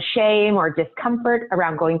of shame or discomfort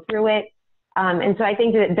around going through it. And so I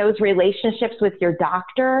think that those relationships with your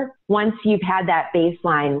doctor, once you've had that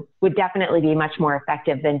baseline, would definitely be much more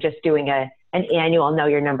effective than just doing an annual Know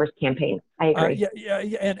Your Numbers campaign. I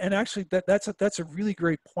agree. And actually that's a really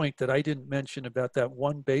great point that I didn't mention about that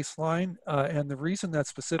one baseline. And the reason that's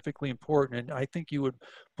specifically important, and I think you would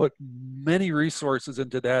put many resources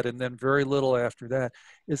into that and then very little after that,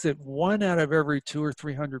 is that 1 out of every 200 or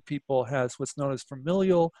 300 people has what's known as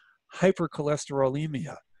familial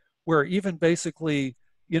hypercholesterolemia, where even basically,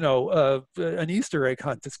 you know, an Easter egg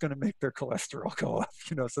hunt is going to make their cholesterol go up,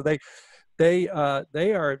 you know, so they they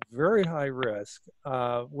are at very high risk,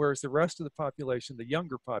 whereas the rest of the population, the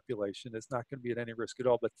younger population, is not going to be at any risk at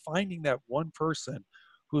all. But finding that one person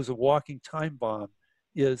who's a walking time bomb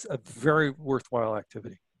is a very worthwhile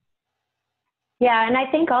activity. Yeah, and I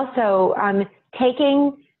think also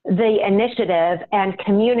taking the initiative and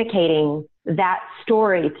communicating that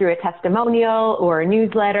story through a testimonial or a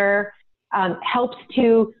newsletter helps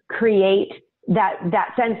to create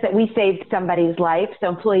that sense that we saved somebody's life. So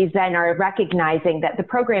employees then are recognizing that the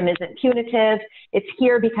program isn't punitive. It's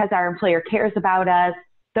here because our employer cares about us.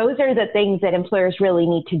 Those are the things that employers really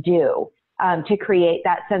need to do to create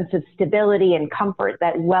that sense of stability and comfort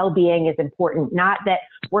that well-being is important, not that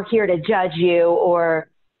we're here to judge you or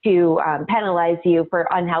to penalize you for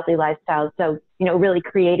unhealthy lifestyles. So, really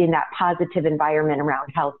creating that positive environment around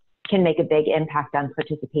health can make a big impact on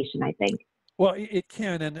participation, I think. Well, it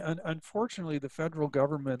can, and unfortunately, the federal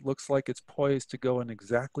government looks like it's poised to go in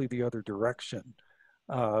exactly the other direction,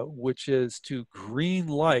 which is to green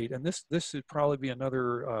light, and this should probably be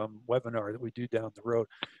another webinar that we do down the road,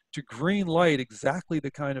 to green light exactly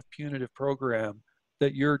the kind of punitive program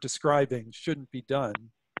that you're describing shouldn't be done,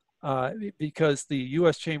 because the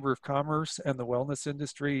U.S. Chamber of Commerce and the wellness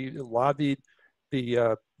industry lobbied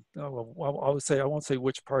the I would say, I won't say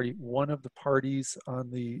which party, one of the parties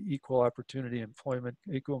on the Equal Employment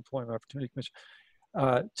Opportunity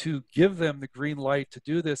Commission, to give them the green light to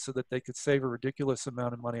do this so that they could save a ridiculous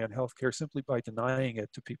amount of money on healthcare simply by denying it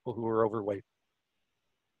to people who are overweight.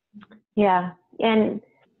 Yeah, and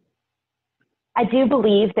I do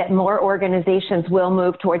believe that more organizations will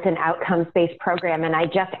move towards an outcomes-based program, and I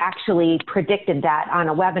just actually predicted that on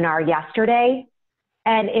a webinar yesterday.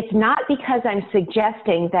 And it's not because I'm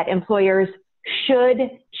suggesting that employers should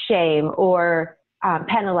shame or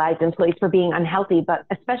penalize employees for being unhealthy, but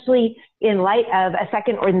especially in light of a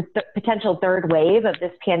second or potential third wave of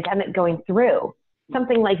this pandemic going through.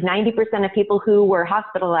 Something like 90% of people who were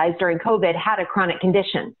hospitalized during COVID had a chronic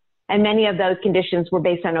condition. And many of those conditions were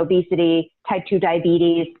based on obesity, type 2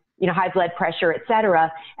 diabetes, high blood pressure, et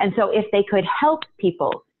cetera. And so if they could help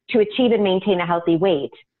people to achieve and maintain a healthy weight,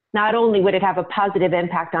 not only would it have a positive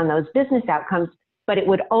impact on those business outcomes, but it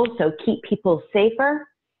would also keep people safer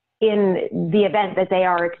in the event that they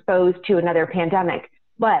are exposed to another pandemic.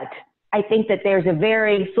 But I think that there's a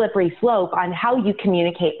very slippery slope on how you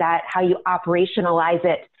communicate that, how you operationalize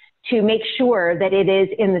it to make sure that it is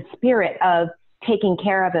in the spirit of taking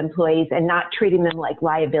care of employees and not treating them like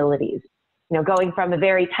liabilities. Going from a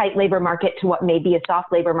very tight labor market to what may be a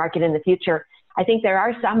soft labor market in the future, I think there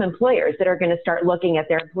are some employers that are going to start looking at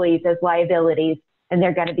their employees as liabilities, and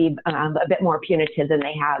they're going to be a bit more punitive than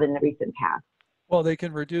they have in the recent past. Well, they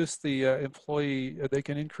can reduce the they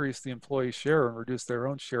can increase the employee share and reduce their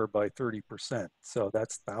own share by 30%. So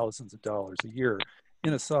that's thousands of dollars a year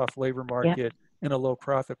in a soft labor market, in a low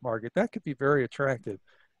profit market. That could be very attractive.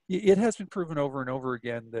 It has been proven over and over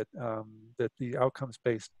again that that the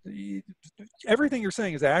outcomes-based, everything you're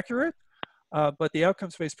saying is accurate, but the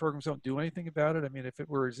outcomes-based programs don't do anything about it. I mean, if it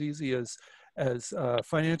were as easy as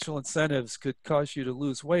financial incentives could cause you to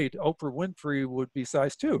lose weight, Oprah Winfrey would be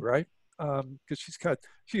size 2, right? Because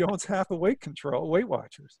she owns half of Weight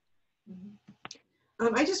Watchers.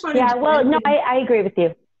 I just wanted to no, I agree with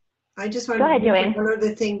you. I just wanted to mention one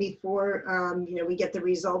other thing before we get the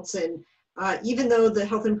results in. Even though the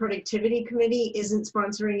Health and Productivity Committee isn't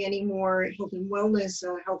sponsoring any more health and wellness,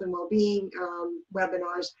 health and well-being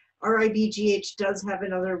webinars, RIBGH does have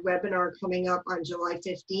another webinar coming up on July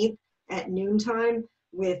 15th at noontime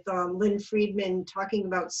with Lynn Friedman talking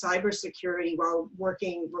about cybersecurity while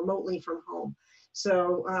working remotely from home.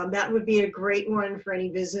 So that would be a great one for any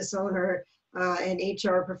business owner and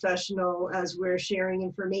HR professional, as we're sharing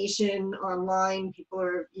information online. People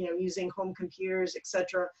are using home computers,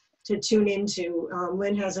 etc., to tune into.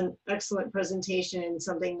 Lynn has an excellent presentation and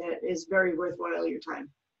something that is very worthwhile your time.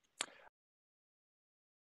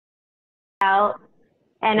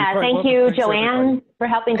 And thank you, Joanne, for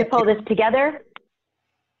helping to pull this together.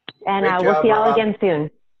 And we'll see y'all again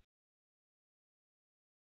soon.